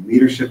 and in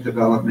leadership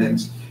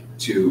development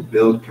to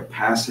build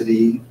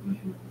capacity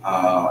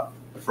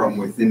from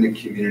within the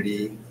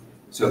community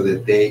so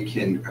that they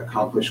can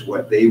accomplish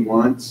what they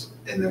want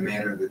in the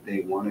manner that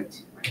they want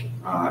it.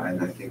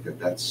 And I think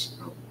that's,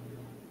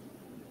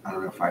 I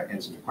don't know if I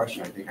answered the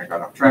question. I think I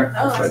got off track.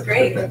 Oh, that's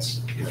great.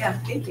 Yeah,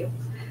 thank you.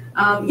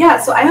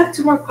 So I have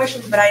two more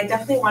questions, but I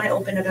definitely want to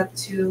open it up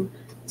to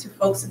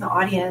folks in the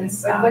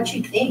audience. What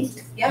you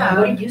think? Yeah.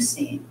 What are you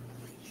seeing?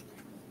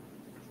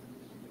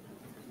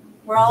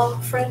 We're all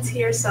friends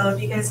here, so if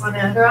you guys want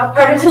to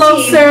come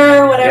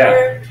closer,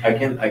 whatever.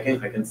 Yeah, I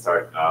can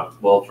start.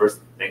 Well,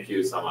 first, thank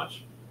you so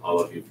much,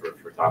 all of you,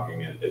 for talking.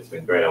 It's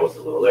been great. I was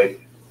a little late.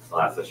 The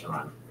last session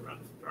ran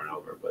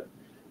over, but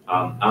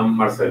I'm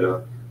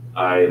Marcelo.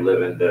 I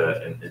live in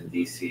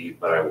DC,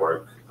 but I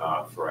work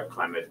for a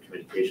climate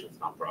communications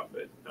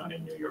nonprofit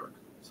in New York.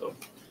 So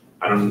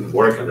I don't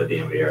work in the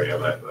DMV area,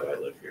 but I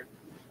live here.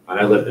 And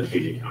I lived in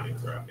PG County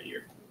for a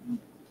year and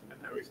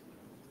everything.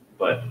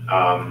 But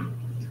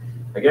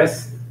I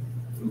guess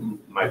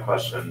my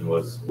question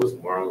was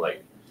more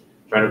like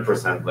trying to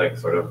present, like,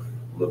 sort of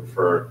look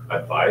for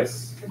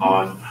advice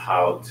on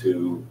how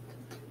to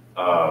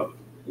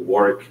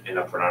work in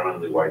a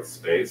predominantly white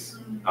space,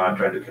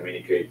 trying to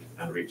communicate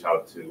and reach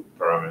out to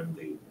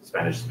predominantly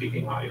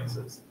Spanish-speaking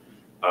audiences.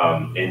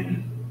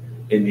 In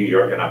New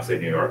York and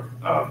upstate New York,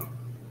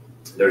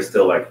 there's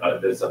still like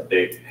there's a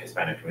big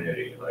Hispanic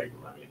community, like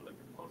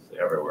mostly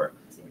everywhere.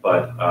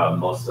 But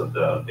most of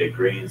the big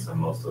greens and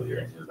most of the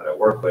organizations that I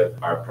work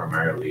with are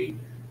primarily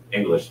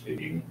English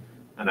speaking,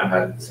 and I've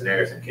had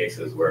scenarios and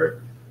cases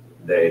where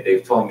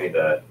they've told me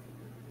that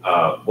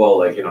well,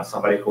 like, you know,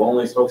 somebody who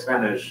only spoke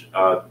Spanish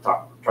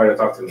try to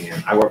talk to me,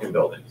 and I work in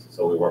buildings,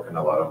 so we work in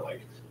a lot of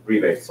like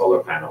rebates,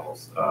 solar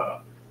panels,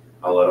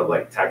 a lot of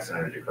like tax and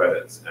energy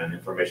credits, and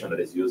information that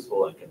is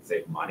useful and can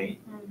save money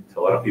to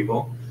a lot of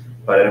people,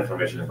 but that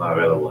information is not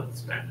available in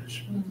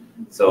Spanish.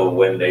 So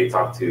when they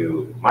talk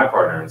to my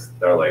partners,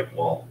 they're like,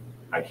 well,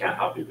 I can't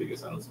help you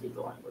because I don't speak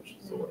the language,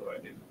 so what do I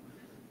do?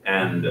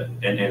 And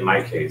in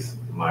my case,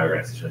 my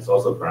organization is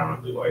also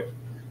predominantly white,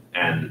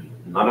 and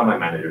none of my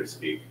managers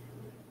speak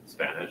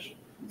Spanish.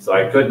 So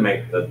I could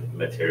make the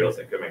materials,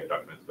 I could make the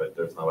documents, but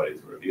there's nobody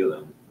to review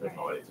them. There's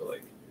nobody to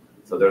like,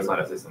 so there's not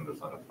a system,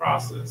 there's not a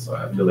process. So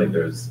I feel like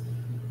there's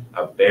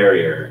a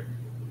barrier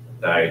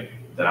that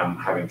I'm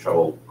having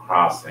trouble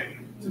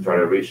crossing to try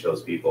to reach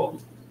those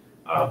people,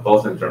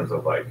 both in terms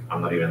of like,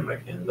 I'm not even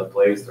like in the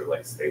place, they're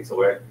like states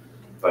away,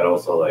 but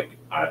also like,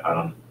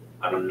 I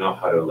don't know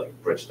how to like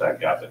bridge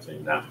that gap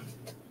between them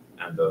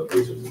and the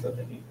resources that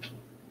they need.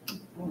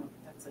 Oh,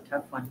 that's a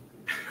tough one.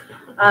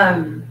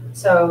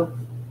 So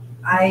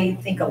I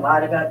think a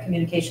lot about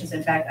communications.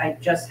 In fact, I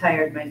just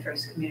hired my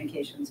first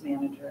communications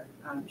manager.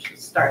 She'll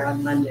start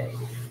on Monday,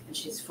 and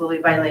she's fully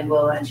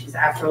bilingual, and she's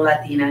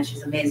Afro-Latina, and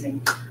she's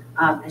amazing.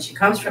 And she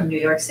comes from New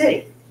York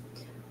City.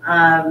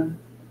 But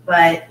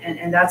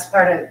that's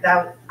part of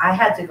that. I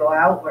had to go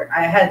outward.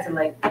 I had to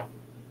like,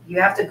 you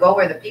have to go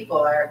where the people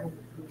are who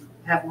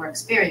have more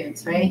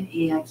experience, right?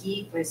 Y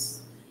aquí,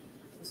 pues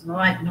no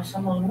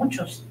somos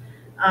muchos.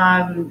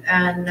 And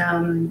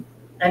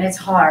it's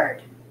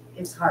hard.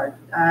 It's hard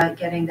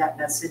getting that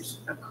message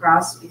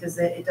across because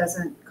it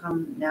doesn't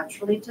come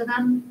naturally to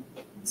them,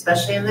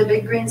 especially in the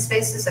big green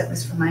spaces, at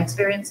least from my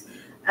experience.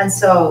 And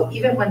so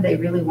even when they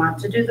really want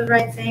to do the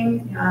right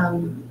thing,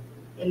 el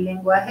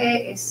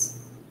lenguaje es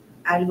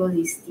algo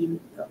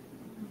distinto,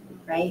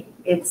 right?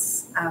 It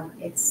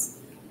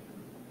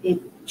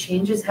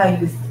changes how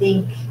you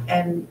think.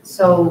 And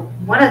so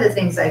one of the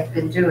things I've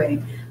been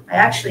doing, I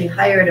actually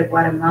hired a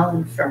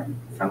Guatemalan firm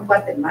from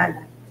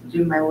Guatemala to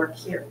do my work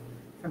here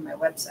from my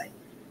website.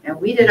 And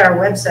we did our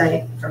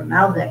website from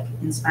Malbec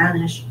in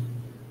Spanish,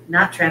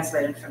 not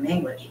translated from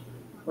English.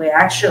 We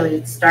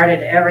actually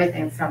started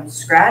everything from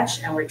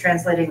scratch, and we're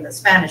translating the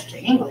Spanish to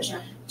English,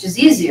 which is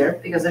easier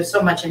because there's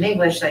so much in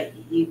English that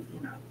you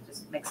know,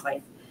 just makes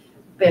life.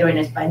 Pero en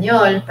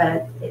español,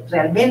 para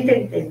realmente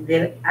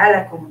entender a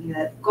la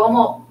comunidad,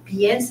 cómo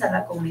piensa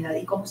la comunidad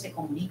y cómo se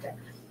comunica.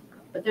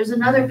 But there's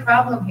another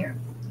problem here.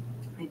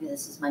 Maybe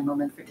this is my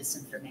moment for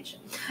disinformation.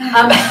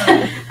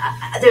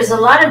 There's a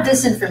lot of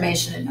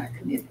disinformation in our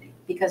community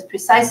because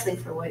precisely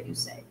for what you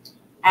say.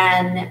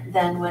 And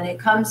then when it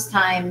comes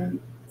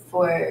time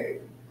for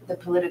the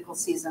political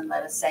season,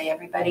 let us say,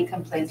 everybody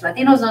complains,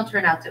 Latinos don't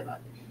turn out to vote.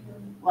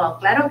 Well,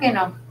 claro que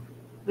no.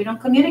 We don't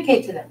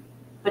communicate to them.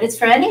 But it's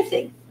for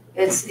anything.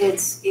 We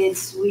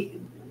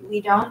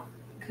don't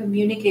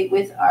communicate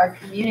with our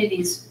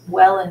communities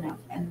well enough.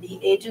 And the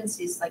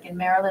agencies, like in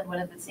Maryland, one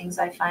of the things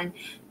I find,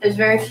 there's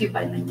very few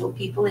bilingual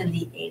people in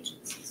the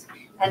agencies.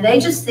 And they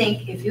just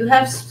think if you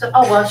have,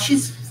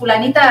 she's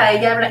fulanita, ella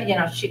habla, you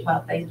know,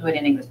 they do it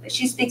in English, but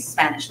she speaks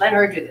Spanish, let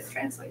her do the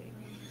translating.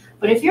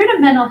 But if you're in a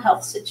mental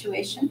health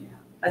situation,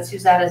 let's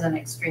use that as an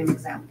extreme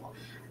example,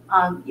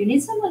 you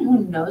need someone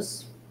who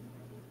knows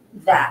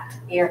that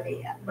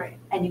area. Right.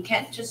 And you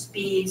can't just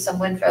be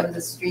someone from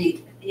the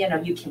street. You know,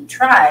 you can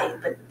try,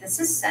 but this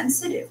is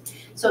sensitive.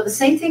 So the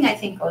same thing I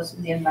think goes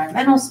in the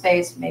environmental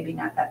space, maybe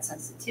not that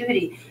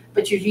sensitivity,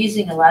 but you're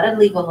using a lot of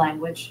legal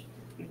language,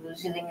 you're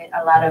using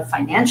a lot of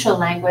financial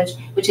language,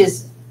 which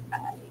is,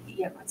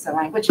 it's a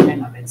language in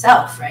and of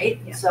itself, right?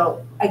 Yeah.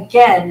 So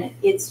again,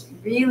 it's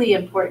really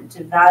important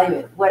to value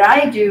it. What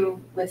I do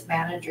with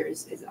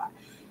managers is,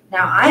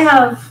 now I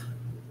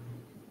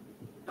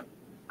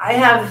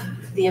have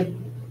the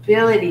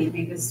ability,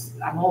 because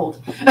I'm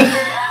old,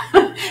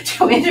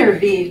 to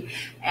intervene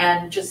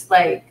and just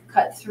like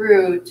cut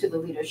through to the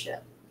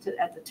leadership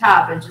at the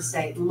top and just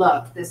say,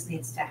 look, this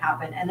needs to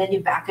happen. And then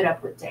you back it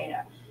up with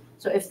data.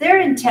 So if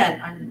they're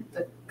intent on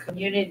the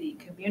community,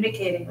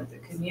 communicating with the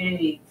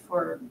community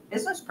for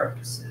business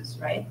purposes,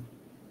 right?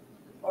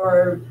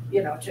 Or,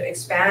 you know, to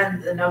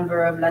expand the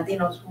number of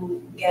Latinos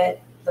who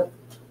get the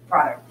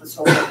product, the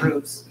solar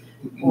roofs,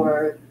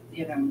 or,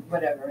 you know,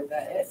 whatever,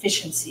 the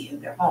efficiency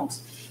of their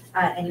homes.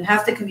 And you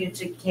have to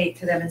communicate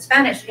to them in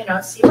Spanish, you know,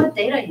 see what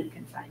data you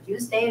can find.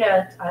 Use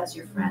data as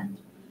your friend,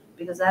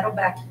 because that'll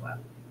back you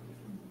up.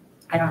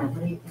 I don't know,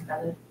 what do you think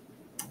about it?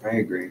 I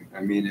agree.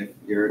 I mean, if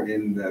you're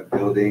in the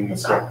building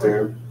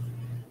sector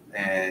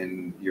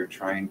and you're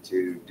trying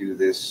to do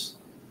this,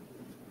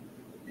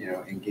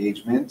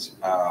 engagement,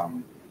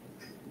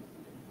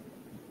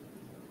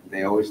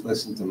 they always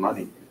listen to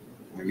money.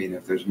 I mean,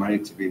 if there's money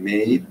to be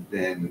made,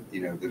 then,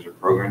 there's a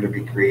program to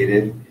be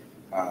created.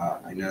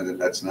 I know that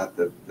that's not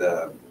the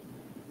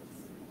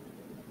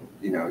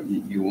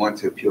you want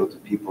to appeal to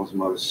people's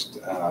most,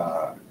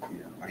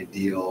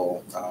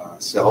 ideal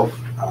self,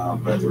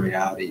 but the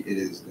reality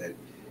is that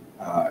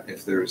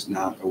if there's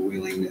not a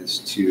willingness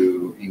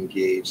to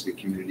engage the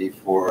community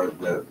for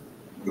the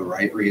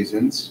right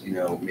reasons,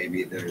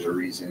 maybe there's a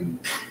reason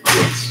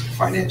that's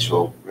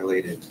financial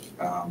related.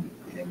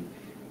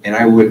 And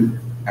I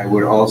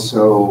would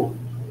also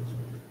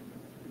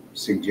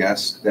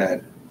suggest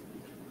that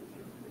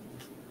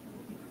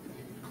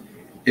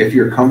if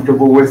you're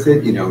comfortable with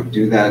it,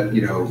 do that,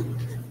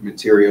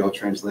 material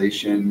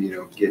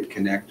translation,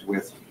 connect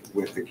with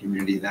the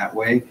community that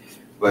way.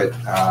 But,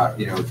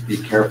 be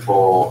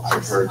careful.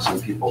 I've heard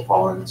some people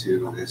fall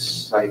into this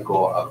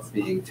cycle of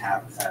being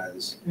tapped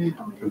as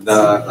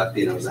the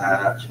Latino,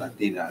 that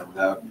Latina,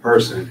 the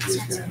person who's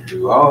going to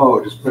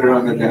do, just put it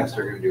on the desk.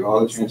 They're going to do all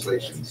the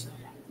translations.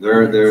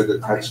 They're the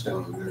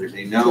touchstone.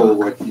 They know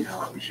what,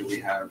 should we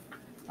have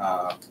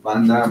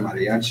banda,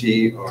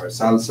 mariachi, or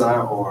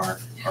salsa, or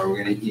are we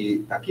going to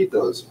eat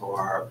taquitos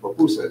or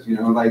pupusas?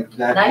 Like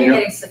that. Now you're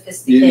getting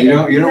sophisticated.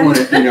 You don't want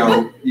to,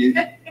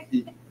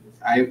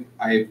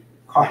 I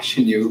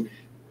caution you,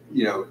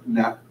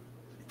 not,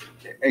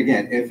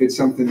 again, if it's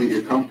something that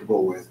you're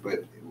comfortable with,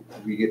 but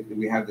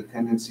we have the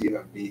tendency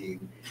of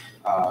being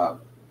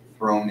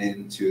thrown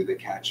into the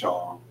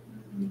catch-all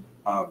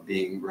of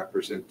being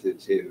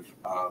representative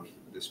of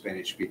the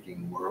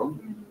Spanish-speaking world,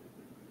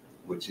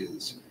 which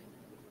is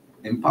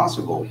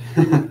impossible.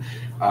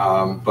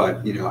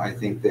 But I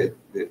think that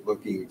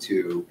looking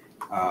to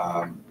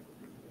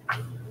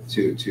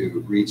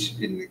reach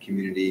in the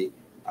community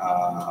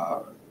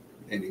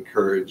and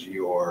encourage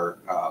your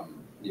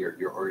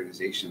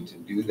organization to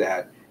do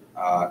that,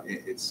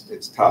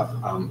 it's tough.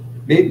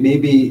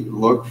 Maybe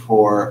look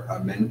for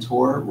a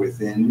mentor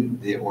within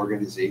the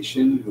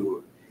organization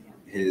who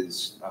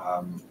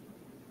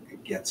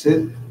gets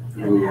it,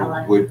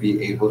 who would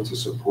be able to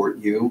support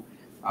you,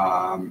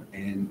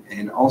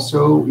 and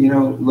also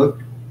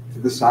look to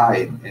the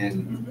side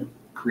and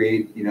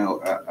create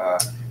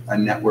a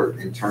network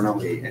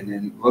internally, and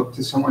then look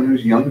to someone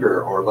who's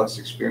younger or less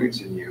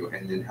experienced than you,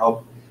 and then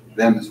help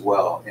them as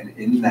well. And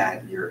in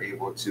that, you're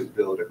able to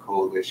build a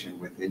coalition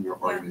within your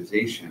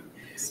organization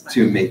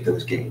to make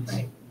those gains.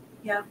 Right.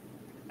 Yeah.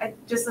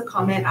 Just a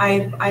comment.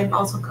 I've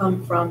also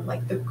come from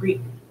like the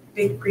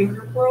big green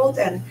group world,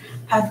 and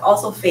have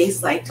also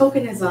faced like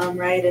tokenism,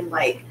 right? And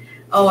like,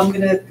 oh, I'm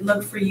gonna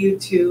look for you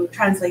to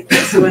translate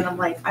this when I'm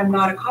like, I'm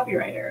not a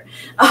copywriter.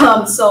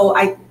 So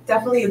I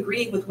definitely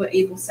agree with what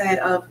Abel said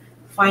of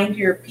find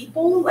your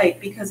people, like,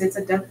 because it's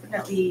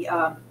definitely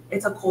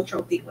it's a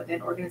cultural thing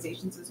within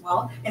organizations as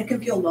well. And it can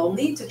feel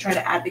lonely to try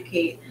to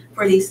advocate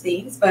for these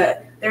things,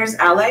 but there's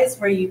allies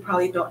where you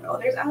probably don't know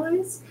there's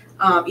allies,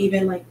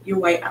 even like your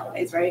white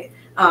allies, right?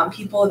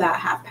 People that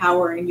have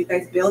power, and you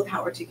guys build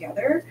power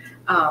together.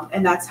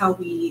 And that's how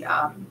we,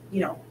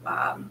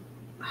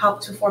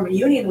 help to form a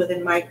union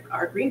within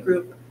our green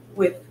group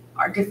with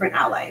our different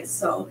allies.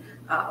 So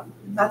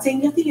not saying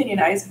you have to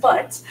unionize,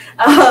 but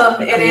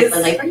it is. The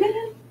labor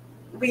union?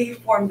 We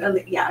formed a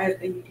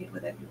union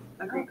within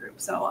a green group.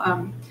 So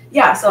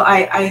so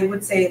I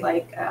would say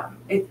like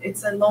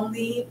it's a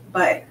lonely,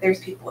 but there's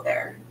people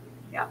there.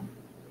 Yeah.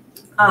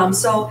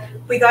 So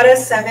we got a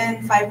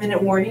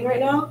 5-minute warning right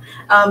now.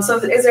 So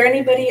is there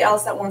anybody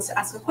else that wants to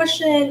ask a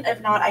question? If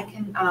not, I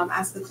can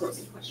ask the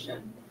closing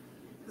question.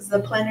 Because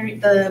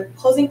the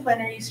closing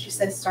plenary, she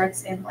says,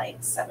 starts in like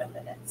 7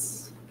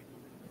 minutes.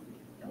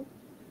 Nope.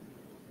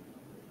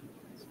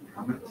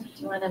 Do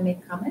you want to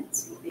make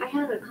comments? I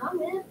have a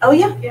comment. Oh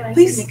yeah, Yeah,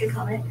 please. I can make a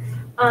comment.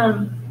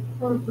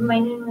 Well, my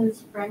name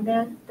is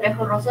Brenda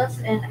Trejo Rosas,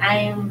 and I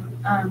am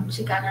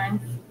Chicana. I'm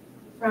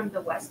from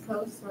the West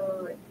Coast,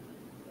 so like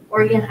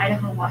Oregon,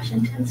 Idaho,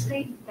 Washington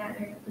State, that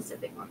area,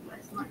 Pacific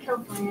Northwest, not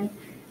California.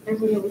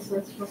 Everybody always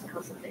says West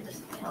Coast if they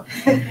just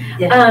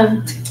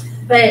California.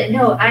 But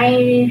no,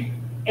 I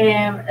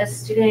am a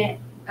student,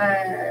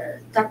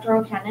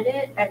 doctoral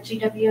candidate at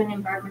GW in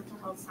Environmental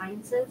Health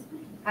Sciences.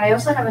 I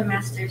also have a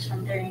master's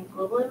from there in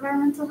Global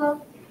Environmental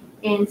Health.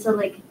 And so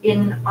like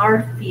in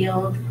our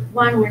field,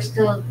 we're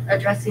still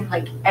addressing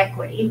like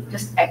equity,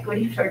 just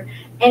equity for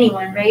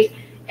anyone, right?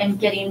 And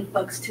getting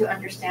folks to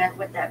understand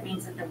what that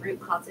means and the root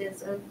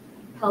causes of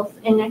health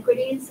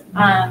inequities.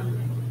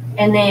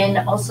 And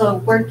then also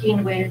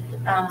working with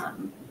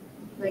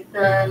like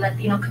the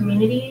Latino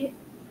community,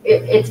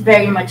 it's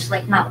very much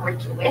like not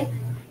working with,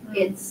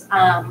 it's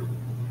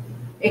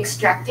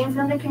extracting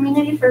from the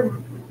community for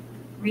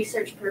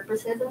research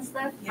purposes and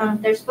stuff.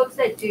 There's folks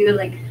that do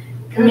like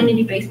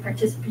community-based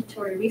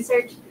participatory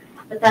research,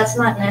 but that's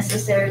not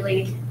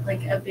necessarily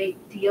like a big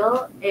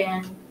deal.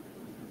 And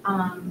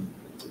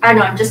I don't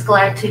know, I'm just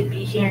glad to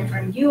be hearing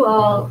from you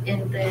all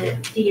in the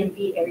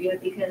DMV area,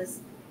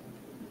 because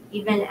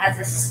even as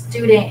a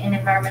student in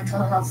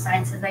environmental health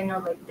sciences, I know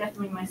like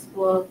definitely my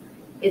school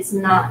is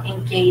not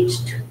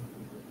engaged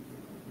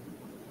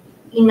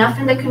enough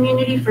in the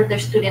community for their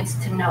students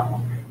to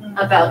know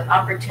about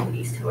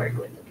opportunities to work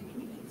with the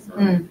community. So,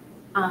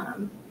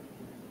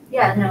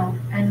 yeah, no,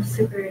 I'm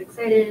super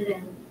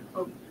excited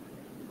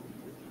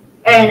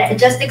and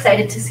just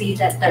excited to see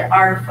that there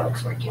are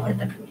folks working with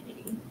the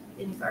community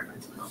in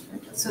environmental health.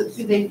 So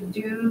do they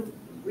do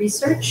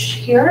research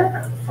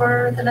here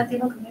for the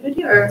Latino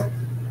community, or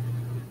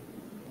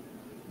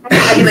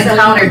have you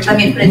encountered, I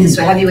mean, put it this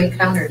way, have you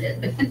encountered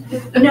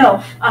it?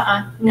 No,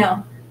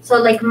 no. So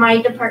like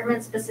my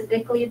department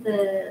specifically,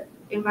 the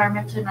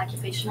environmental and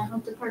occupational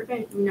health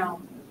department,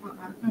 no.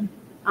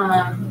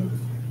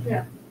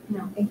 Yeah,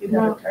 no. I think you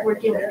No, have a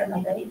working with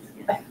target there, communities.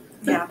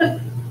 Yeah.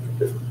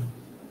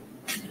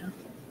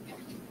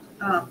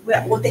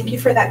 Well, thank you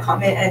for that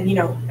comment. And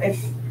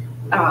if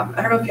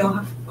I don't know if y'all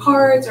have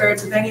cards or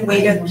if there's any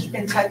way to keep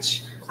in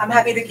touch, I'm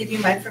happy to give you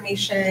my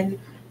information.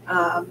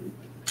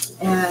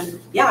 And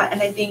yeah,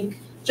 and I think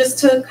just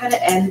to kind of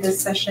end this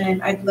session,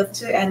 I'd love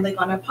to end like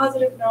on a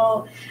positive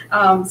note.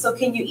 So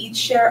can you each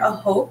share a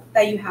hope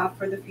that you have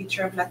for the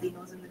future of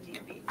Latinos in the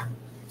DMV? I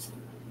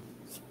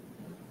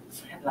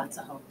have lots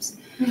of hopes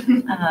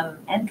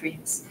and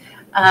dreams.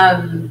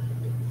 I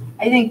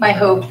think my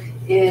hope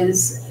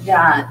is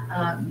that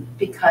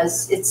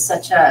because it's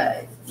such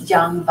a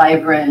young,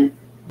 vibrant,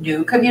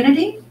 new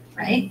community,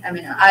 right? I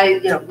mean,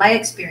 my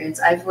experience,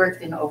 I've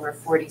worked in over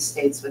 40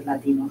 states with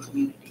Latino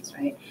communities,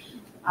 right?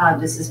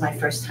 This is my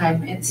first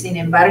time sin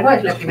embargo,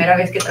 es la primera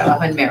vez que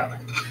trabajo en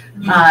Maryland.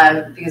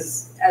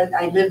 Because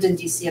I lived in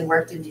DC and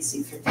worked in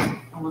DC for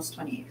almost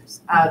 20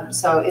 years.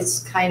 So it's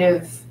kind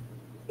of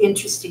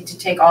interesting to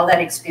take all that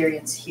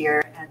experience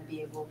here and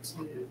be able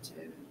to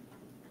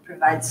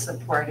provide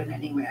support in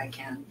any way I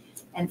can,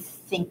 and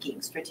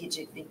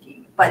strategic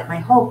thinking. But my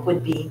hope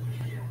would be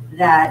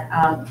that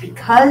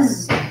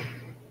because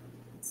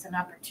it's an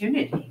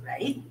opportunity,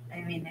 right?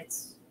 I mean,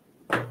 it's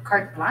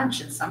carte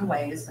blanche in some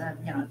ways,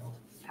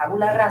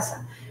 tabula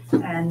rasa.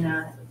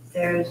 And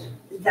there's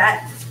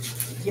that,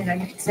 you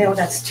can say, oh,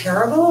 that's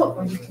terrible,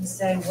 or you can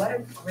say, what a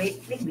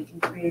great thing, we can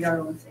create our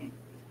own thing.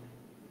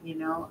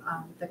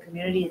 The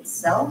community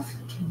itself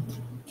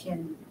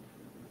can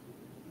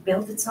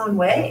build its own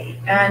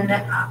way. And,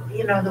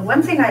 the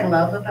one thing I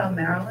love about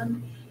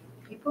Maryland,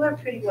 people are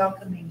pretty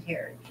welcoming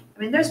here. I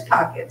mean, there's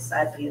pockets,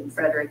 sadly, in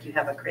Frederick, you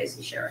have a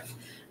crazy sheriff.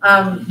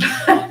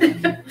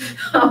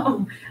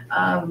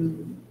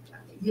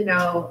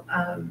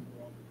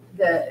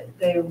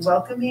 They're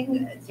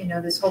welcoming,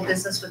 this whole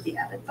business with the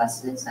Abbott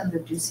buses and the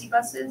Ducey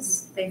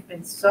buses. They've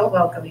been so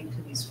welcoming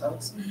to these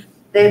folks.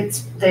 They've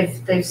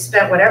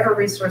spent whatever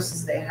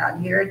resources they had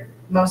here.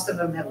 Most of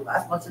them have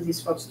left. Most of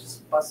these folks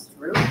just bust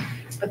through.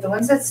 But the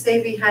ones that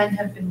stay behind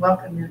have been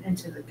welcomed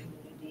into the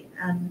community.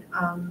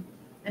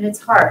 And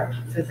it's hard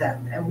for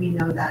them, and we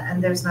know that.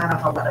 And there's not a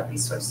whole lot of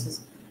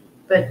resources.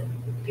 But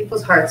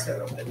people's hearts are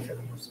open for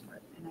the most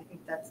part. And I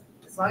think that's,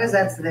 as long as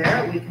that's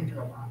there, we can do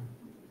a lot.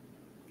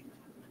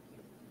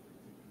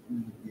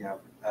 Yeah,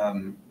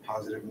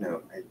 positive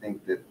note. I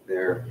think that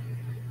there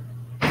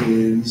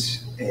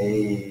is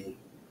a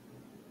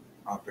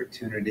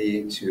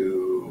opportunity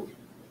to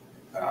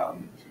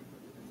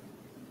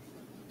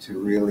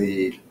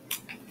really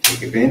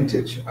take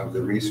advantage of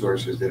the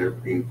resources that are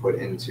being put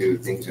into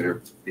things that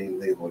are being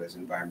labeled as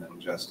environmental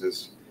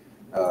justice,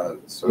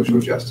 social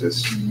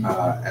justice,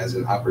 as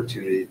an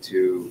opportunity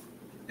to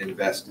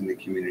invest in the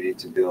community,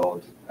 to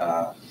build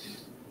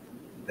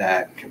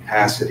that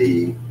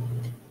capacity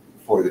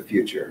for the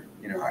future.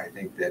 I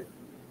think that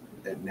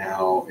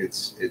now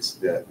it's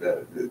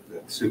the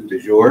soup du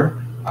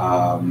jour,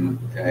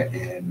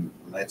 and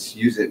let's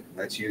use it.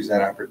 Let's use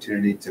that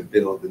opportunity to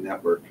build the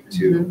network,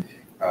 to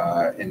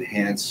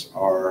enhance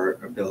our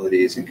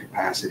abilities and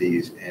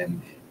capacities,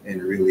 and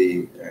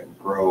really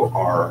grow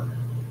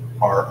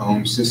our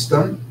own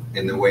system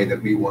in the way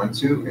that we want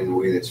to, in a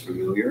way that's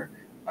familiar,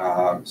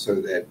 so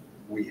that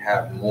we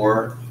have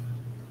more.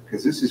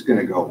 Because this is going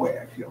to go away,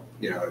 I feel.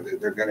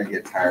 They're going to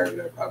get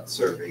tired of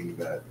serving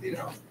the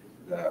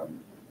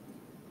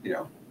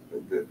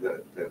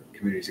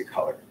communities of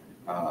color.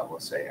 We'll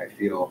say. I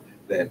feel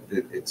that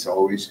it's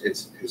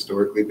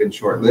historically been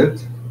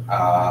short-lived,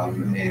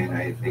 and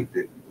I think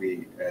that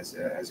we, as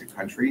a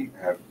country,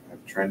 have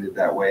trended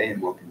that way,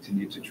 and will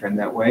continue to trend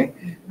that way.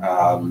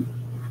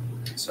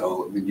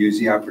 So we use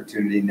the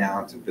opportunity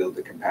now to build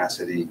the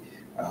capacity,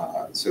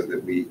 so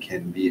that we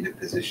can be in a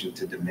position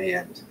to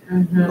demand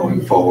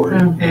going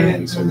forward,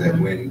 and so that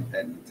when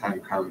the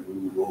time comes,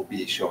 we will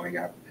be showing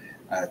up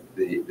at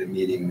the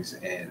meetings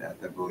and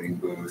at the voting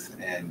booth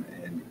and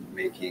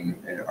making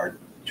our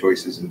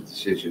choices and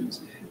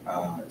decisions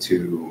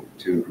to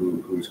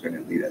who's going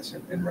to lead us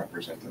and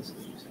represent us.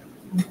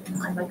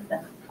 I like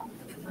that.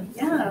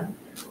 Yeah.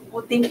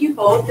 Well, thank you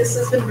both. This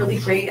has been really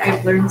great.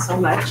 I've learned so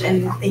much,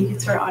 and thank you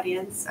to our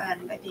audience.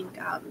 And I think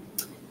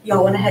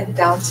y'all want to head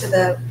down to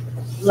the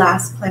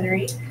last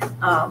plenary.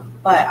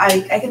 But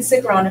I can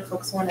stick around if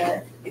folks want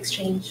to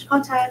exchange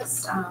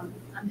contacts.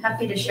 I'm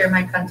happy to share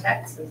my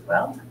contacts as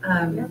well.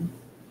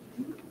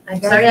 I'm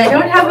sorry, I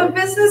don't have a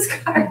business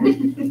card.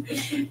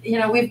 You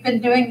know,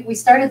 we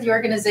started the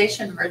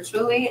organization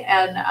virtually,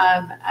 and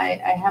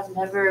I have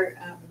never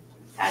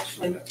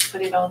actually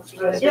put it all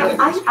together.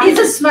 Yeah, He's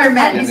a smart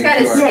man, he's got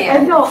his Yeah,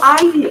 skill. no,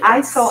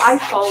 I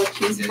follow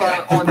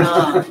Chispa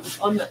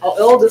on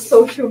all the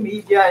social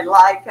media.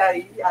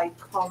 I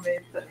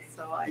comment,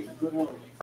 so I